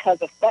come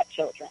because of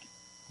stepchildren.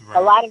 Right.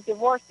 A lot of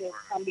divorces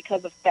come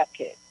because of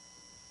stepkids.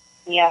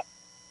 Yep.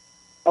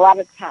 A lot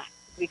of the time.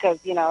 Because,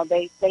 you know,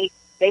 they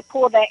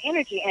pull that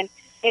energy, and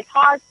it's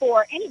hard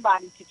for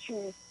anybody to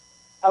choose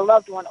a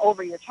loved one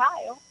over your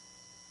child.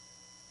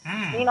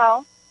 You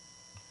know,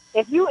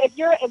 if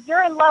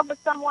you're in love with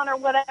someone or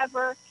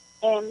whatever,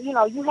 and you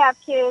know you have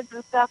kids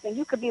and stuff, and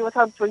you could be with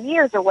her for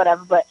years or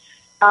whatever, but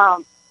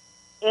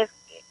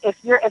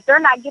if they're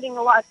not getting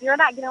along, if you're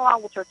not getting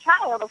along with your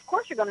child, of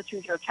course you're going to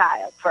choose your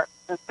child first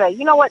and say,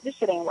 you know what, this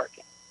shit ain't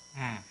working.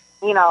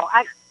 You know,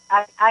 I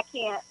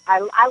can't.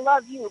 I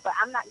love you, but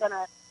I'm not going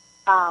to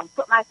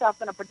put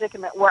myself in a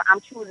predicament where I'm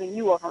choosing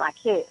you over my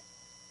kids.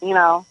 You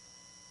know,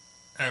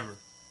 ever.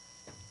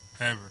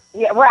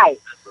 Yeah, right.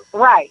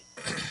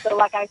 So,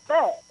 like I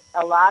said,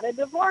 a lot of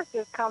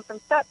divorces come from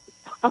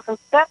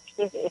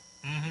stepkids.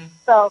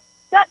 So,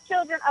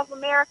 stepchildren of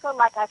America,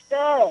 like I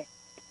said,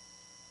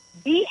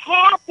 be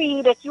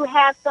happy that you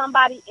have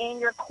somebody in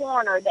your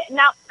corner.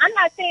 Now, I'm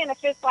not saying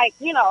if it's like,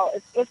 you know,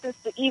 if it's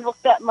the evil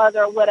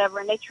stepmother or whatever,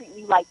 and they treat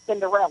you like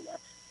Cinderella.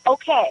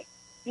 Okay,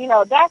 you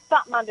know, that's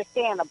something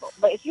understandable.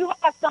 But if you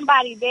have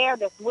somebody there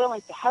that's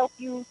willing to help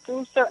you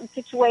through certain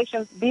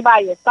situations, be by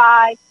your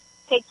side,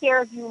 take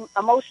care of you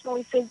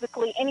emotionally,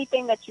 physically,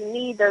 anything that you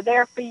need, they're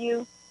there for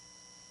you.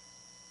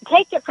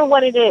 Take it for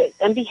what it is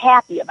and be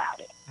happy about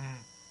it.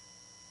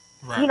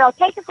 Right. You know,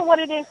 take it for what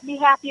it is, be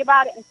happy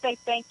about it, and say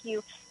thank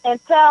you.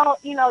 And tell,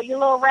 you know, your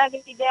little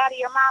raggedy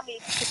daddy or mommy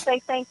to say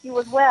thank you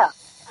as well.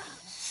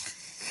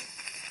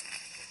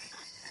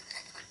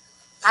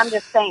 I'm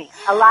just saying.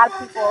 A lot of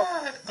people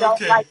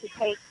don't like to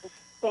take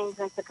things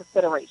into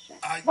consideration.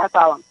 That's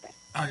all I'm saying.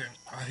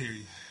 I hear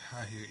you.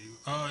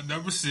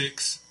 Number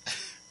 6.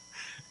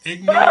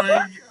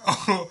 Ignoring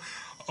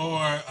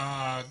or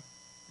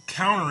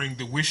countering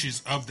the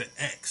wishes of the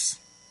ex.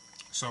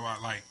 So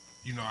I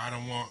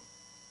don't want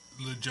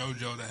little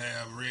JoJo to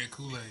have red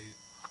Kool-Aid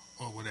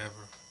or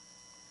whatever.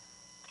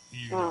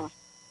 You know,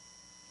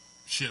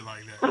 shit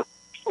like that.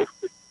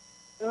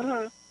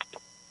 hmm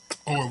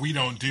Or we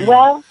don't do.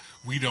 Well,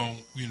 We don't.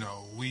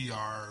 We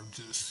are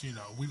just.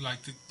 We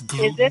like to is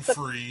gluten this a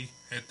free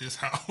at this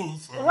house or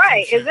some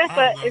right? shit. I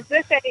don't know.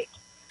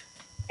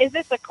 Is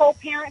this a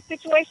co-parent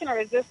situation, or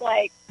is this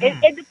like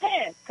Mm, it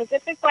depends? Because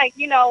if it's like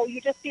you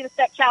just see the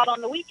stepchild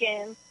on the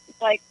weekends,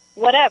 it's like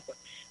whatever.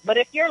 But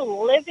if you're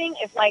living,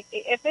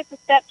 if it's a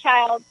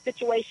stepchild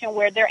situation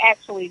where they're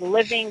actually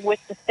living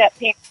with the step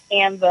parent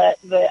and the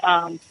the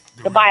right.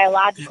 Yeah,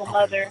 biological okay.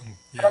 mother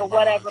Yeah. or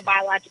whatever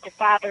biological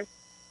father,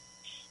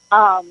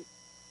 um,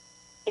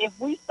 if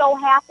we so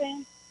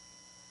happen,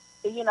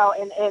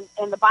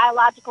 and the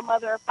biological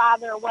mother or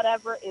father or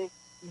whatever is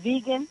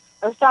vegan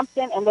or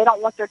something, and they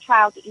don't want their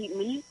child to eat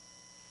meat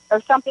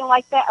or something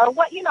like that, or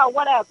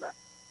whatever.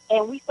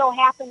 And we so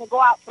happen to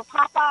go out for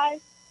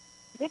Popeyes.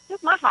 This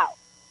is my house.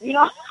 You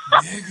know,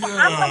 I'm gonna Nigga,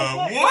 get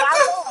what what I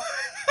the? want.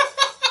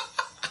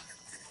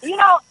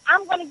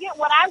 I'm gonna get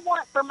what I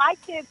want for my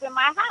kids in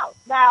my house.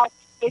 Now,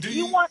 if Do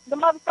you you? want the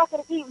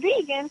motherfucker to eat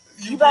vegan,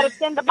 You you better bring?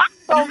 send the box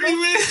You over. bring?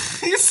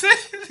 You said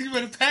you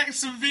better pack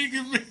some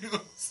vegan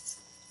meals.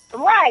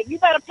 Right. You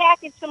better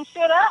package some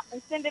shit up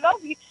and send it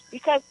over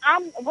because I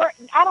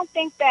don't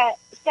think that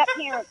step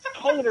parents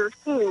cater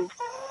to.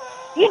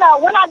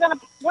 We're not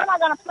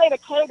gonna play the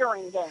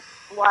catering game.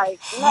 Like,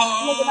 no,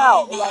 nigga,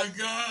 Oh no. my Like,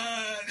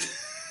 god.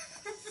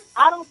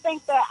 I don't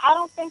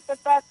think that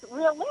that's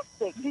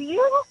realistic. Do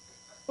you?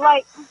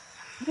 Like,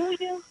 do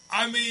you?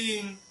 I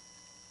mean,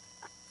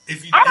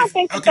 if you I don't if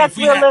think that okay, that's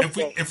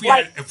realistic.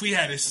 Like, if we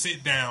had to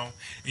sit down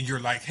and you're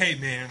like, hey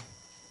man,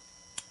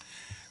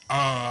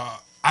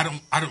 I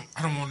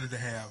don't want her to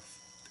have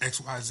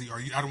X Y Z,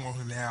 or I don't want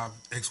her to have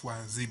X Y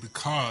and Z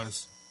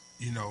because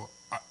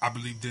I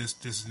believe this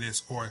and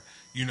this, or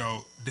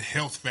the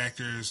health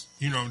factors,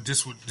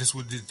 this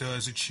what this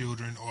does to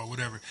children or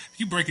whatever. If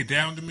you break it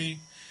down to me,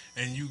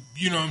 and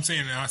you know what I'm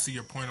saying, and I see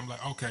your point, I'm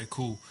like, okay,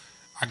 cool,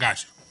 I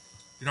got you.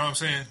 You know what I'm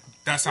saying?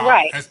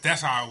 right.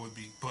 That's how I would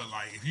be. But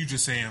like, if you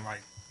just saying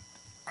like,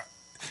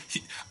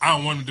 I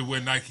don't want him to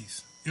wear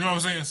Nikes. You know what I'm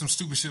saying? Some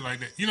stupid shit like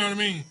that. You know what I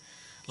mean?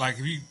 Like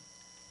if you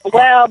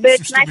Well, some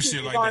bitch, stupid Nike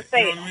shit was like on that.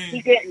 You know sale. what I mean?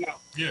 He getting them.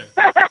 Yeah.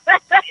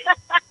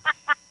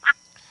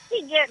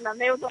 He getting them.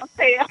 They was on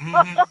sale.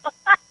 Hmm.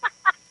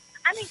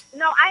 I mean,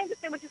 no, I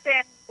understand what you're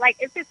saying. Like,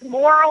 if it's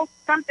moral,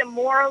 something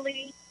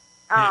morally,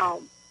 Yeah.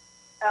 um,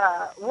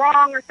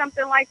 wrong or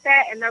something like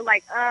that, and they're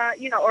like,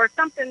 or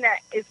something that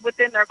is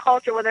within their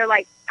culture where they're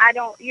like, I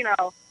don't,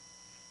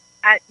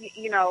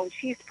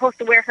 she's supposed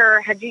to wear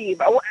her hijab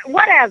or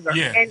whatever,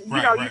 Yeah. and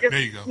Right. you Right. just,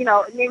 There you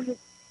go.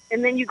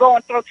 and then you go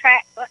and throw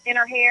track in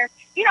her hair,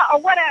 or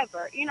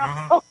whatever, Uh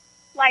huh.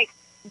 like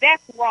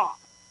that's wrong.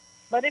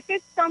 But if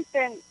it's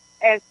something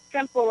as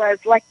simple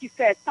as, like you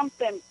said,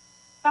 something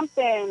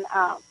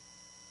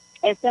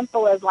as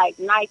simple as like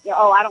Nike.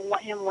 Oh, I don't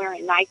want him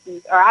wearing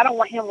Nikes, or I don't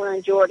want him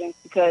wearing Jordans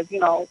because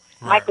Right.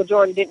 Michael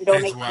Jordan didn't X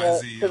donate Y to,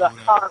 Z to or the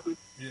whatever. Harvey.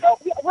 Yeah. So,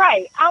 yeah,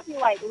 right. I'll be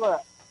like,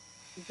 look,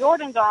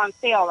 Jordans are on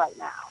sale right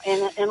now,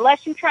 and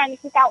unless you're trying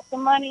to kick out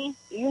some money,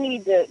 you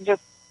need to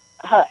just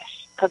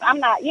hush. Because I'm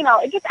not,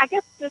 I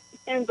guess it just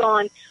depends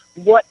on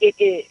what it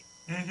is.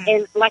 Hmm.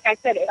 And like I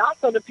said, it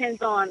also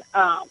depends on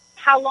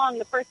how long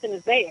the person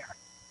is there.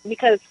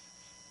 Because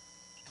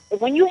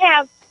when you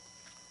have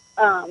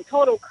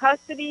total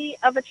custody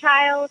of a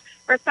child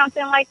or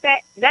something like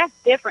that, that's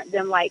different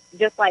than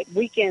just like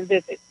weekend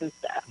visits and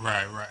stuff.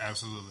 Right. Right.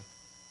 Absolutely.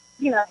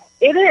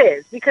 It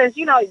is because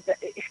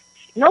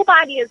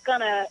nobody is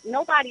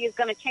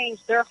gonna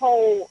change their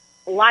whole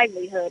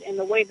livelihood and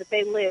the way that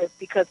they live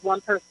because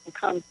one person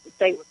comes to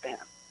stay with them.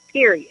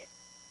 Period.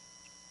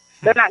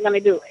 They're not gonna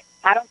do it.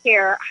 I don't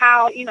care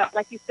how,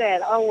 like you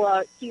said,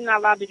 he's not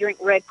allowed to drink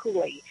red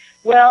Kool-Aid.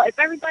 Well, if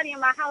everybody in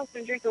my house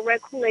been drinking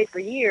red Kool-Aid for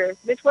years,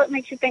 bitch, what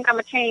makes you think I'm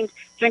gonna change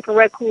drinking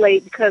red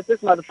Kool-Aid because this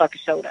motherfucker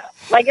showed up?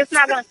 Like, it's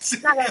not gonna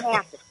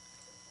happen.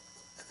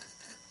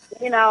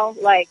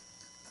 Like,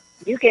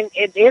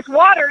 it's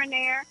water in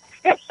there.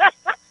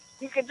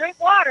 You can drink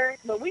water,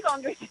 but we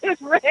gonna drink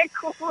this red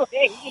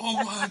Kool-Aid.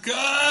 Oh my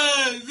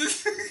God!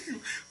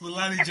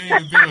 Milani J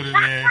in the building,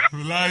 man.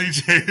 Milani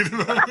J in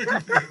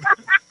the building.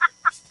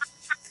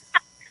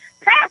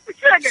 Pass the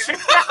sugar.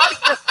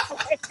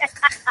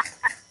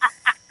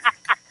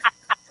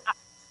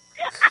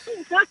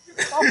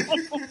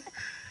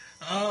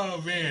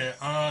 Oh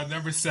man.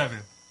 Number 7.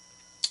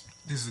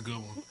 This is a good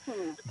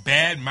one.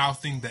 Bad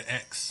mouthing the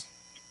ex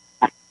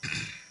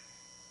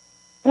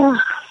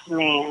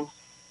Man,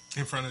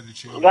 in front of the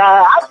children.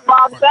 God, I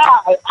about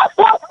die.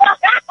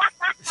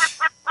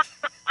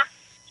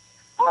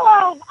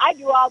 Oh, I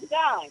do all the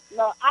time.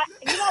 No,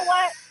 you know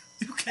what?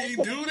 You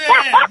can't do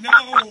that.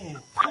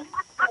 No.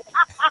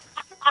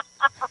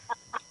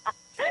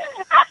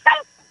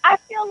 I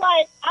feel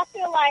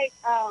like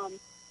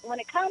when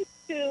it comes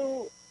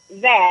to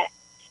that,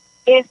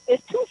 it's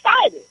two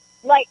sided.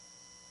 Like,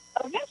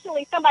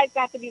 eventually somebody's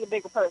got to be the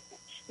bigger person.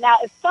 Now,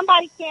 if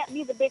somebody can't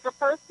be the bigger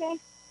person,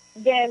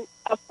 then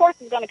of course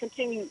it's going to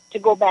continue to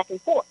go back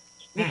and forth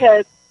Mm.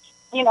 because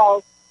you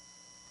know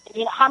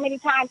You know, how many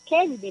times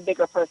can you be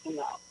bigger person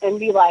though, and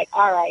be like,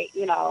 all right,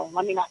 you know,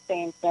 let me not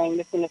say anything,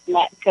 this and this and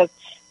that, because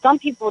some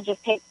people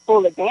just take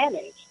full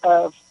advantage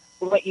of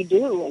what you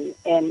do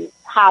and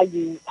how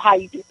you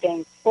do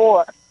things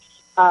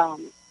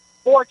um,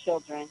 for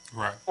children,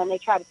 Right. and they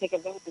try to take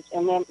advantage,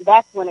 and then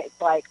that's when it's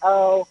like,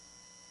 oh,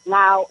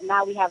 now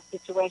we have a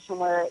situation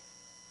where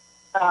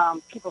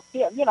people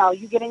feel, you know,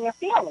 you get in your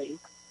feelings,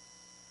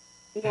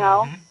 you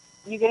know,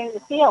 Mm-hmm. you get in your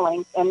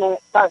feelings, and then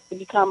it starts to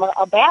become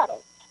a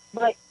battle.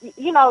 But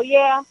you know,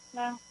 yeah,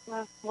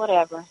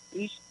 whatever.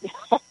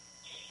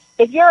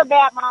 If you're a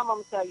bad mom, I'm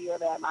gonna tell you you're a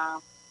bad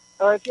mom,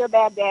 or if you're a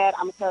bad dad,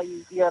 I'm gonna tell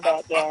you you're a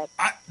bad dad.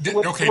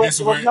 Okay, this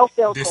is where With no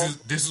filter.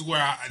 this is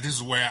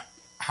where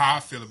how I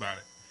feel about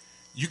it.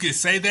 You can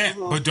say that,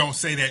 Hmm. but don't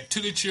say that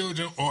to the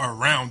children or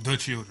around the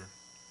children,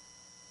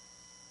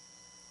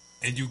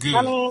 and you I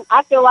good. mean,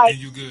 I feel like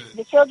And you good.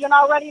 the children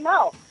already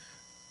know.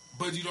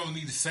 But you don't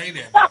need to say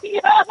that though.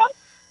 You know? You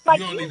Like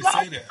don't you need to know,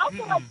 say that. I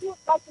feel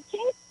like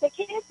the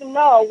kids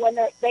know when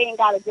they ain't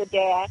got a good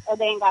dad or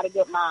they ain't got a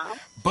good mom.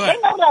 They But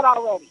know that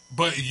already.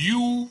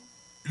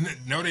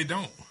 no, they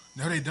don't.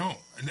 No, they don't.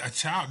 A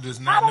child does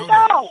How not they know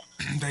that.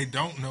 don't? They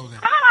don't know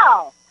that.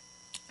 How?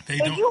 They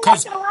If don't. you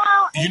Cause walking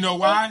around you know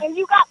why? and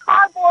you got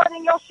cardboard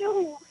in your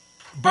shoes,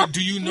 But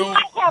do you you know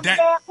might have that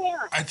bad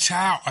parents.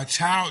 a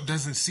child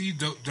doesn't see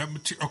the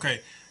material?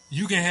 Okay,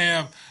 you can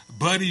have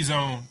buddies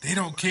on. They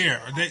don't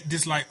care. They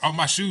just like, oh,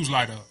 my shoes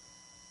light up.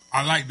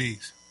 I like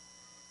these.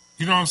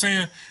 You know what I'm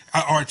saying?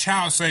 Or a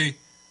child say,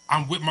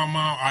 I'm with my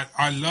mom.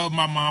 I love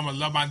my mom. I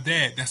love my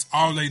dad. That's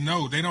all they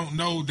know. They don't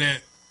know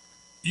that.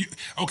 You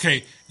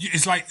okay?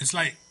 It's like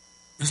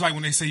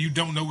when they say you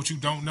don't know what you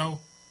don't know.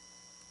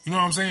 You know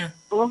what I'm saying?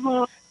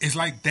 Hmm. It's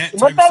like that But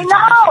type of they situation.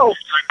 know.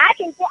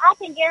 I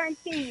can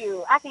guarantee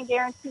you. I can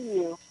guarantee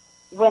you.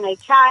 When a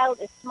child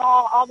is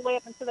small, all the way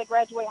up until they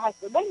graduate high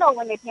school, they know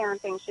when their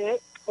parents ain't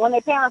shit. When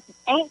their parents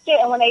ain't shit,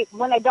 and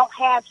when they don't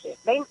have shit,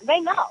 they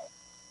know.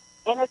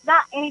 And it's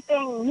not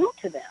anything new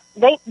to them.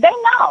 They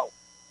know.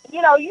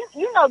 You know,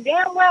 you know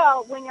damn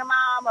well when your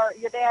mom or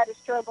your dad is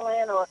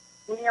struggling, or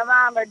when your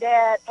mom or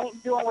dad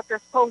ain't doing what they're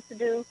supposed to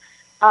do.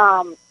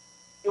 Um,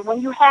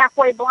 when you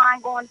halfway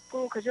blind going to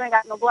school because you ain't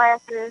got no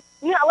glasses.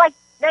 You know, like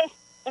they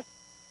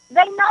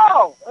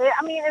know.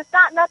 I mean, it's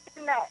not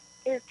nothing that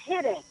is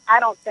hidden. I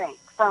don't think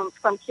from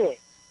kids.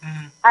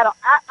 Hmm. I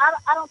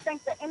don't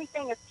think that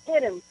anything is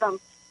hidden from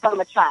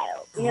a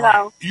child. You Right.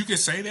 know. You can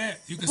say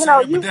that. You can You say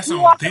know, that, but that's you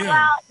on walking them.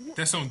 around.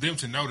 That's on them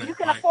to know You that.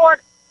 can Like, afford.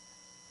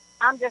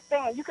 I'm just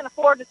saying, you can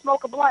afford to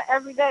smoke a blunt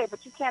every day,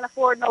 but you can't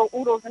afford no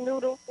oodles and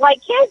noodles.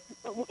 Like kids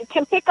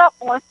can pick up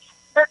on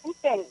certain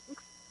things.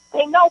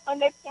 They know when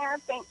their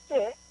parents ain't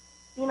shit,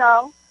 you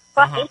know,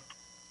 but uh-huh.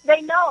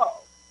 they know.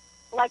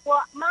 Like,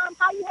 well, mom,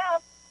 how you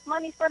have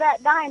money for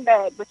that dime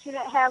bag, but you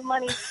didn't have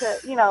money to,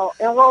 you know,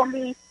 enroll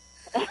me.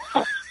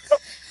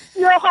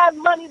 You didn't have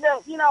money to,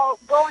 you know,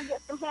 go and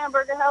get some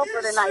hamburger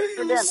helper tonight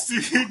for dinner.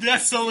 See,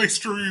 that's so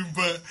extreme,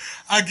 but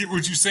I get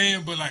what you're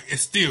saying. But like,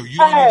 it's still, you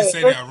don't need to Hey,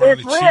 say that around the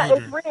it's real. It's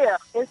children. real.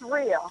 It's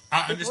real.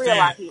 I It's real out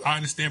understand. here. I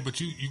understand, but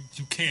you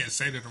can't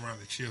say that around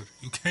the children.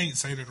 You can't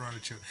say that around the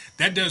children.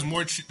 That does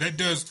more. That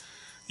does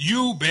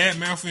you bad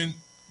mouthing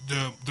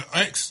the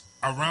ex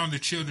around the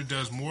children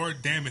does more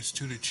damage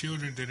to the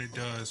children than it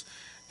does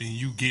than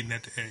you getting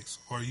at the ex,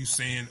 or you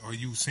saying or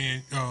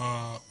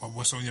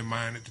what's on your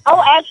mind at the Oh,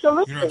 time.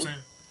 You know what I'm absolutely. saying?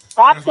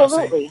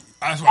 Absolutely.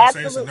 That's why I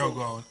say it's a no Absolutely.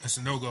 go. It's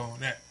a no go on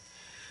that.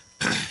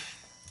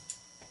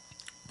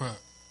 But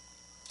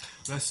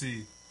let's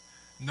see,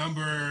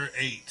 number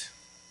 8.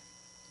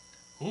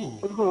 Ooh,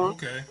 Mm-hmm.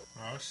 okay.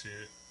 Oh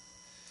shit.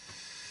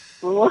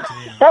 What?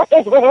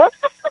 Damn.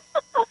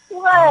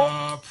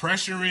 What?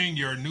 Pressuring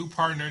your new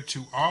partner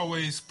to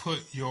always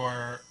put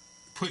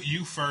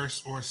you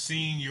first, or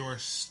seeing your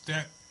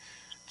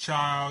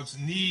stepchild's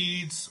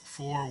needs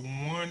for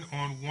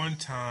one-on-one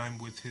time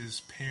with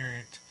his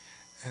parent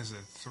as a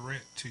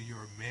threat to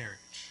your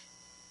marriage.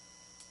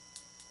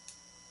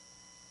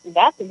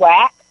 That's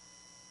whack.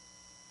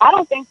 I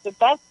don't think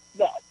that's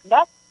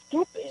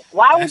stupid.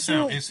 Why That would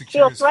sounds you insecure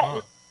feel as threatened?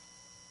 fuck.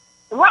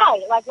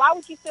 Right. Like, why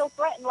would you feel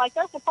threatened? Like,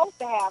 they're supposed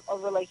to have a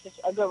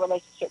good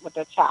relationship with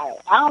their child.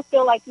 I don't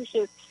feel like you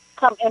should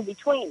come in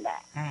between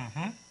that.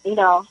 Mm-hmm. You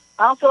know,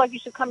 I don't feel like you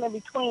should come in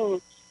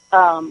between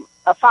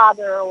a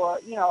father or,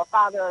 you know, a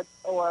father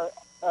or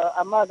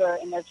a mother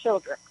and their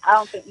children. I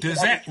don't think you should Does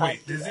ever that try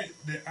wait? to do Does that. it?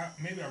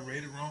 Maybe I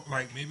read it wrong.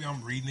 Like maybe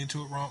I'm reading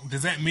into it wrong.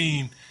 Does that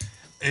mean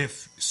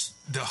if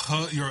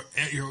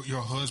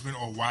your husband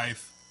or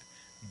wife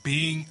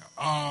being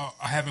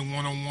having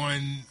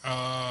one-on-one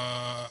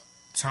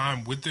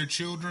time with their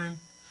children,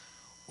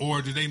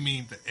 or do they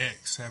mean the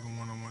ex having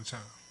one-on-one time?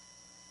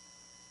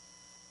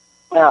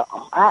 No,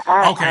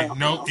 I Okay, don't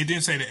no, know. it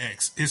didn't say the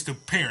ex. It's the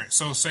parent.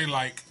 So say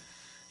like,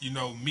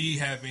 me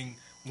having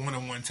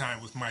one-on-one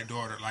time with my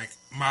daughter, like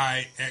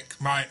my ex,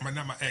 my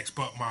not my ex,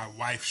 but my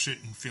wife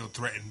shouldn't feel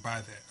threatened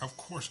by that. Of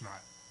course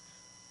not.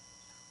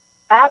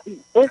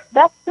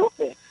 That's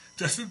stupid.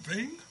 That's the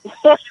thing.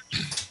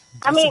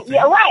 I That's the mean,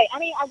 yeah, thing. right. I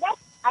mean, I guess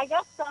I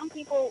guess some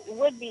people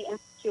would be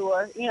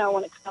insecure,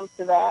 when it comes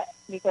to that,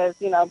 because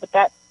but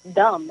that's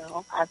dumb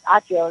though. I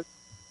feel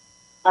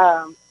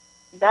um,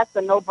 that's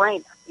a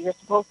no-brainer. You're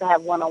supposed to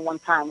have one-on-one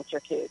time with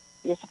your kids.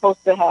 You're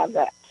supposed to have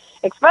that,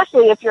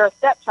 especially if you're a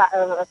step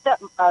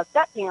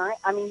parent.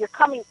 I mean, you're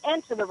coming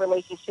into the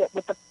relationship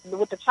with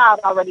the child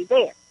already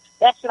there.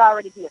 That should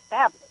already be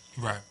established.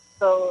 Right.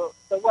 So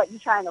what? You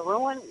trying to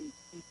ruin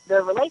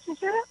the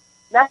relationship?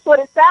 That's what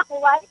it sounds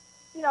like.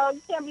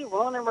 You can't be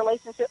ruining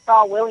relationships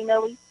all willy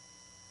nilly.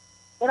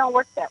 It don't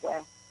work that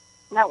way.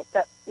 Not with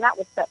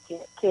step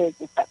kids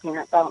and step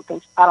parents. I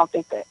don't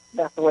think that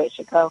that's the way it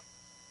should go.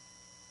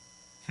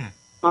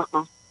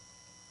 Oh,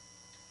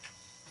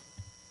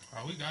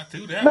 we got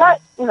through that. But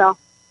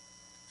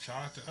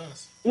shout out to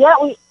us. Yeah,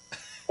 we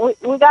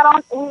got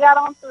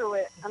on through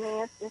it. I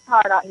mean, it's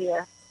hard out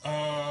here.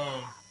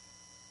 I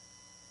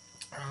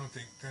don't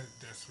think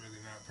that's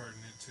really not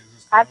pertinent to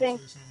this I think.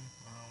 conversation.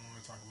 I don't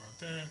want to talk about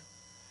that.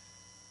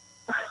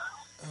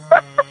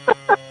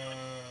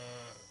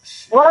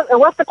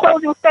 What's the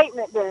closing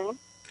statement then?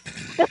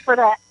 Just for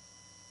that.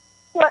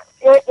 What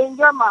in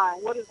your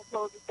mind? What is the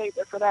closing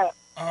statement for that?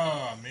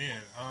 Oh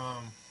man,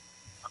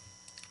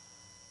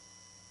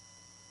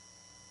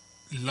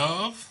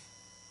 love.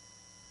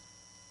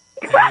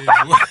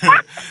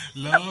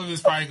 Love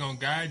is probably gonna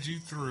guide you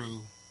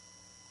through.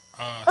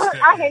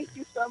 I hate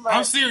you so much.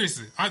 I'm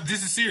serious.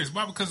 This is serious.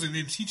 Why? Because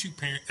they teach you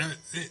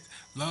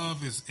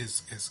love is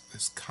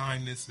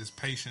kindness, is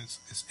patience,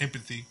 is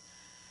empathy.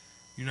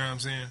 You know what I'm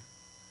saying?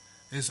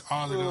 It's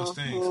all of those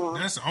things.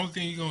 That's the only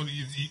thing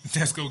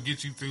that's gonna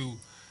get you through.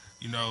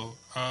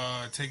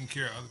 Taking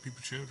care of other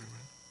people's children, man.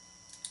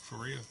 For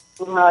real.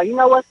 You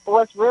know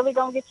what's really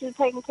gonna get you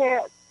taking care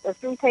of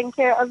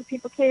other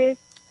people's kids?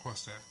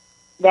 What's that?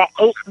 That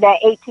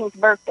 18th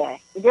birthday.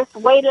 Just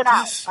wait it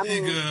out. I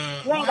mean, you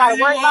ain't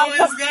gotta worry about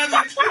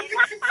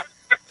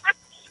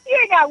you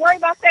ain't gotta worry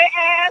about their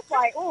ass.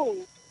 Like,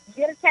 ooh,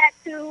 get a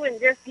tattoo and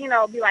just be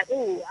like,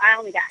 ooh, I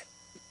only got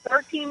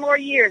 13 more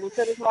years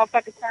until this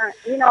motherfucker turns.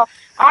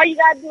 All you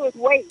gotta do is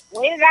wait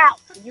it out.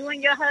 You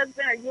and your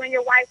husband or you and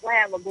your wife will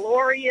have a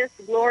glorious,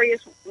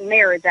 glorious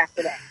marriage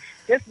after that.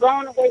 Just go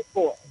on and wait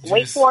for it.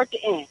 Wait for it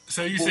to end.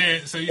 So you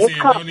said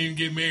don't even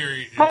get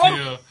married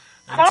until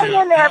hang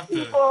in there, after.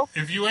 people.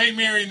 If you ain't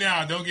married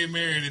now, don't get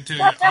married until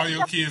all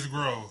your kids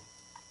grow.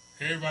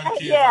 Everybody's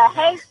kids.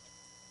 Yeah,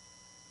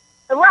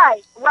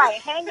 right.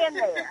 Hang in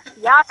there.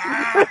 Y'all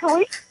can get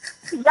through it.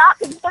 Y'all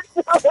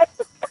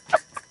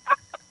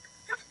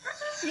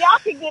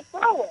can get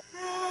through it.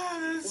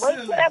 Wait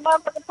till that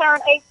motherfucker turn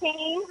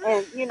 18,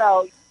 and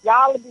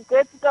y'all will be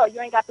good to go.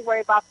 You ain't got to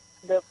worry about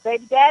the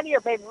baby daddy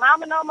or baby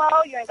mama no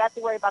more. You ain't got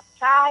to worry about the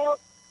child.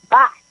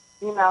 Bye.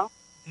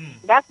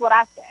 That's what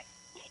I say.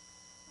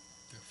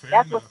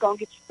 That's what's gonna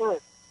get you through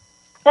it.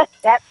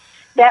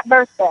 that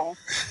birthday.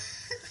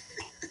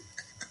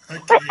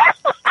 Okay.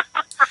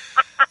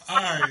 All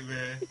right,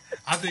 man.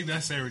 I think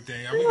that's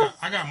everything.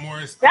 I got more.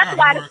 That's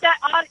why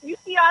you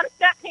see all the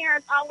step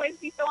parents always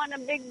be throwing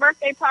them big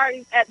birthday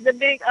parties at the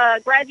big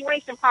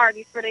graduation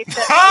parties for their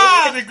step.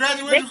 The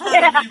graduation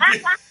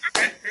party.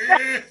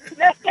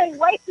 They can't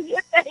wait to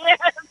get there.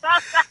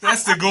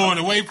 That's the going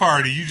away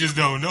party. You just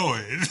don't know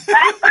it.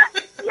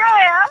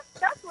 Yeah,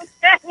 that's what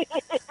that is.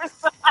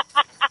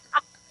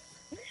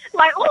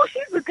 Like, oh,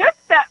 she's a good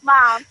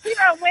stepmom. She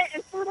done went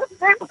and threw this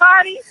big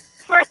party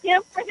for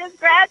him for his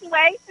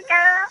graduation,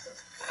 girl.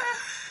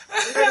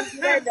 She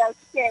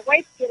can't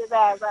wait to get his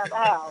ass out of the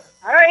house.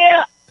 Hurry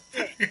up.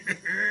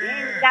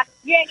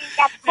 You ain't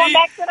got to come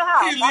back to the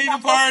house. He leave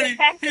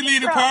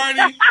the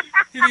party.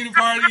 He leave the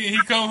party and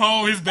he come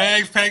home, his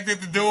bags packed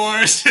at the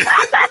doors.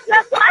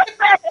 That's what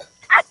I said.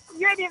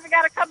 You ain't even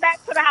got to come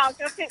back to the house.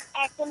 Just sit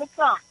back in the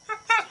trunk.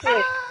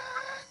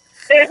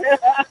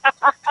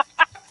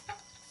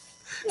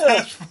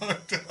 That's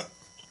fucked up.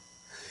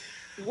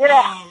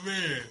 Yeah. Oh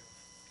man.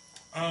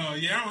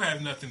 Yeah, I don't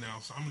have nothing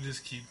else. I'm gonna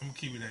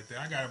keep it at that.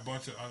 I got a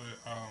bunch of other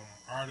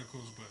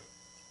articles, but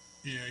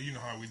yeah, you know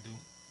how we do.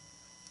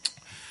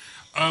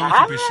 We'll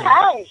keep it short.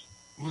 Right.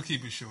 We'll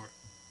keep it short.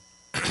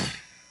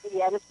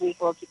 Yeah, this week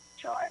we'll keep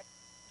it short.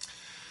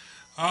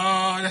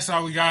 That's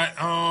all we got.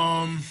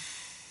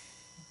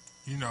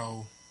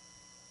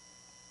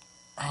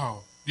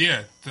 Oh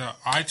yeah, the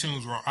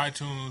iTunes. We're on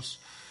iTunes.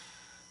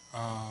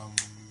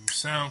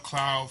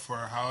 SoundCloud for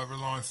however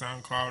long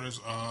SoundCloud is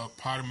up,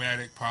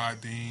 Podomatic,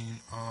 Podbean,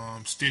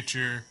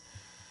 Stitcher.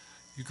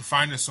 You can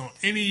find us on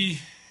any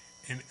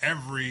and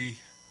every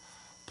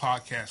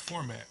podcast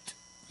format,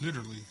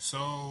 literally.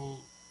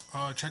 So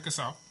check us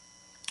out.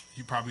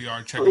 You probably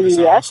are checking us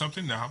out or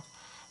something now,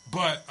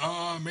 but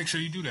make sure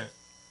you do that.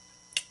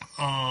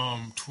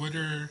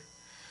 Twitter,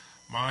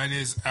 mine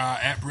is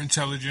at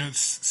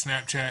Brintelligence.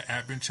 Snapchat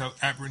at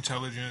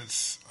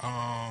Brintelligence.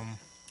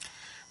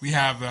 We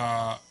have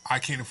I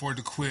Can't Afford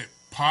to Quit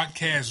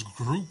podcast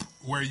group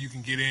where you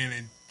can get in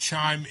and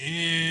chime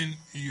in.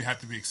 You have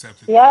to be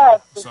accepted. Yes,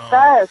 so it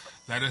does.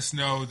 Let us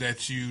know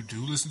that you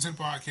do listen to the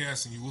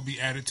podcast and you will be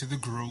added to the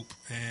group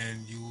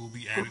and you will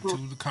be added to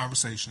the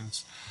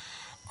conversations.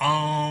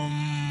 Oh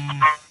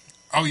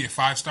yeah,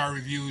 5-star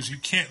reviews. You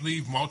can't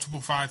leave multiple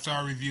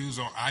 5-star reviews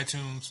on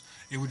iTunes.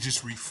 It would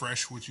just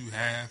refresh what you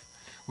have,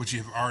 what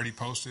you have already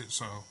posted.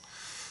 So,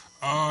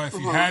 if you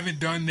Mhm. haven't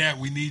done that,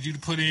 we need you to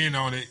put in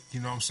on it. You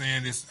know what I'm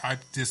saying? This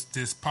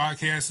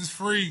podcast is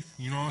free.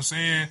 You know what I'm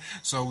saying?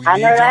 So we I know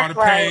need y'all that's to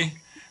right. pay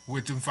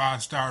with them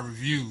 5-star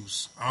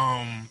reviews.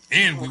 And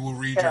we will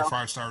read your So,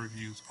 5-star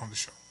reviews on the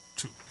show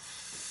too.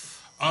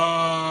 Do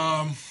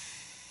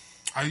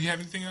you have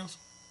anything else?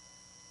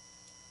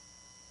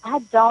 I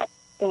don't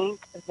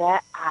think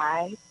that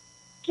I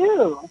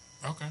do.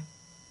 Okay.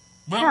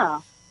 Well,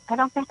 No, I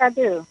don't think I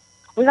do.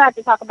 We're gonna have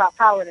to talk about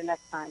power the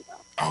next time, though.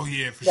 oh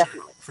yeah, for sure,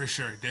 Definitely. for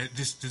sure.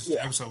 This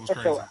Yeah, episode was for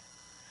crazy. sure.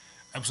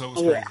 Episode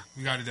was Yeah. crazy.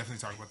 We got to definitely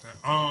talk about that.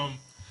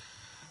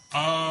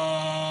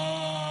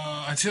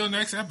 Until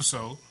next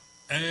episode.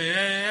 Hey,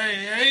 hey,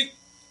 hey, hey.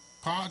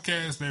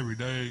 Podcast every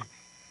day.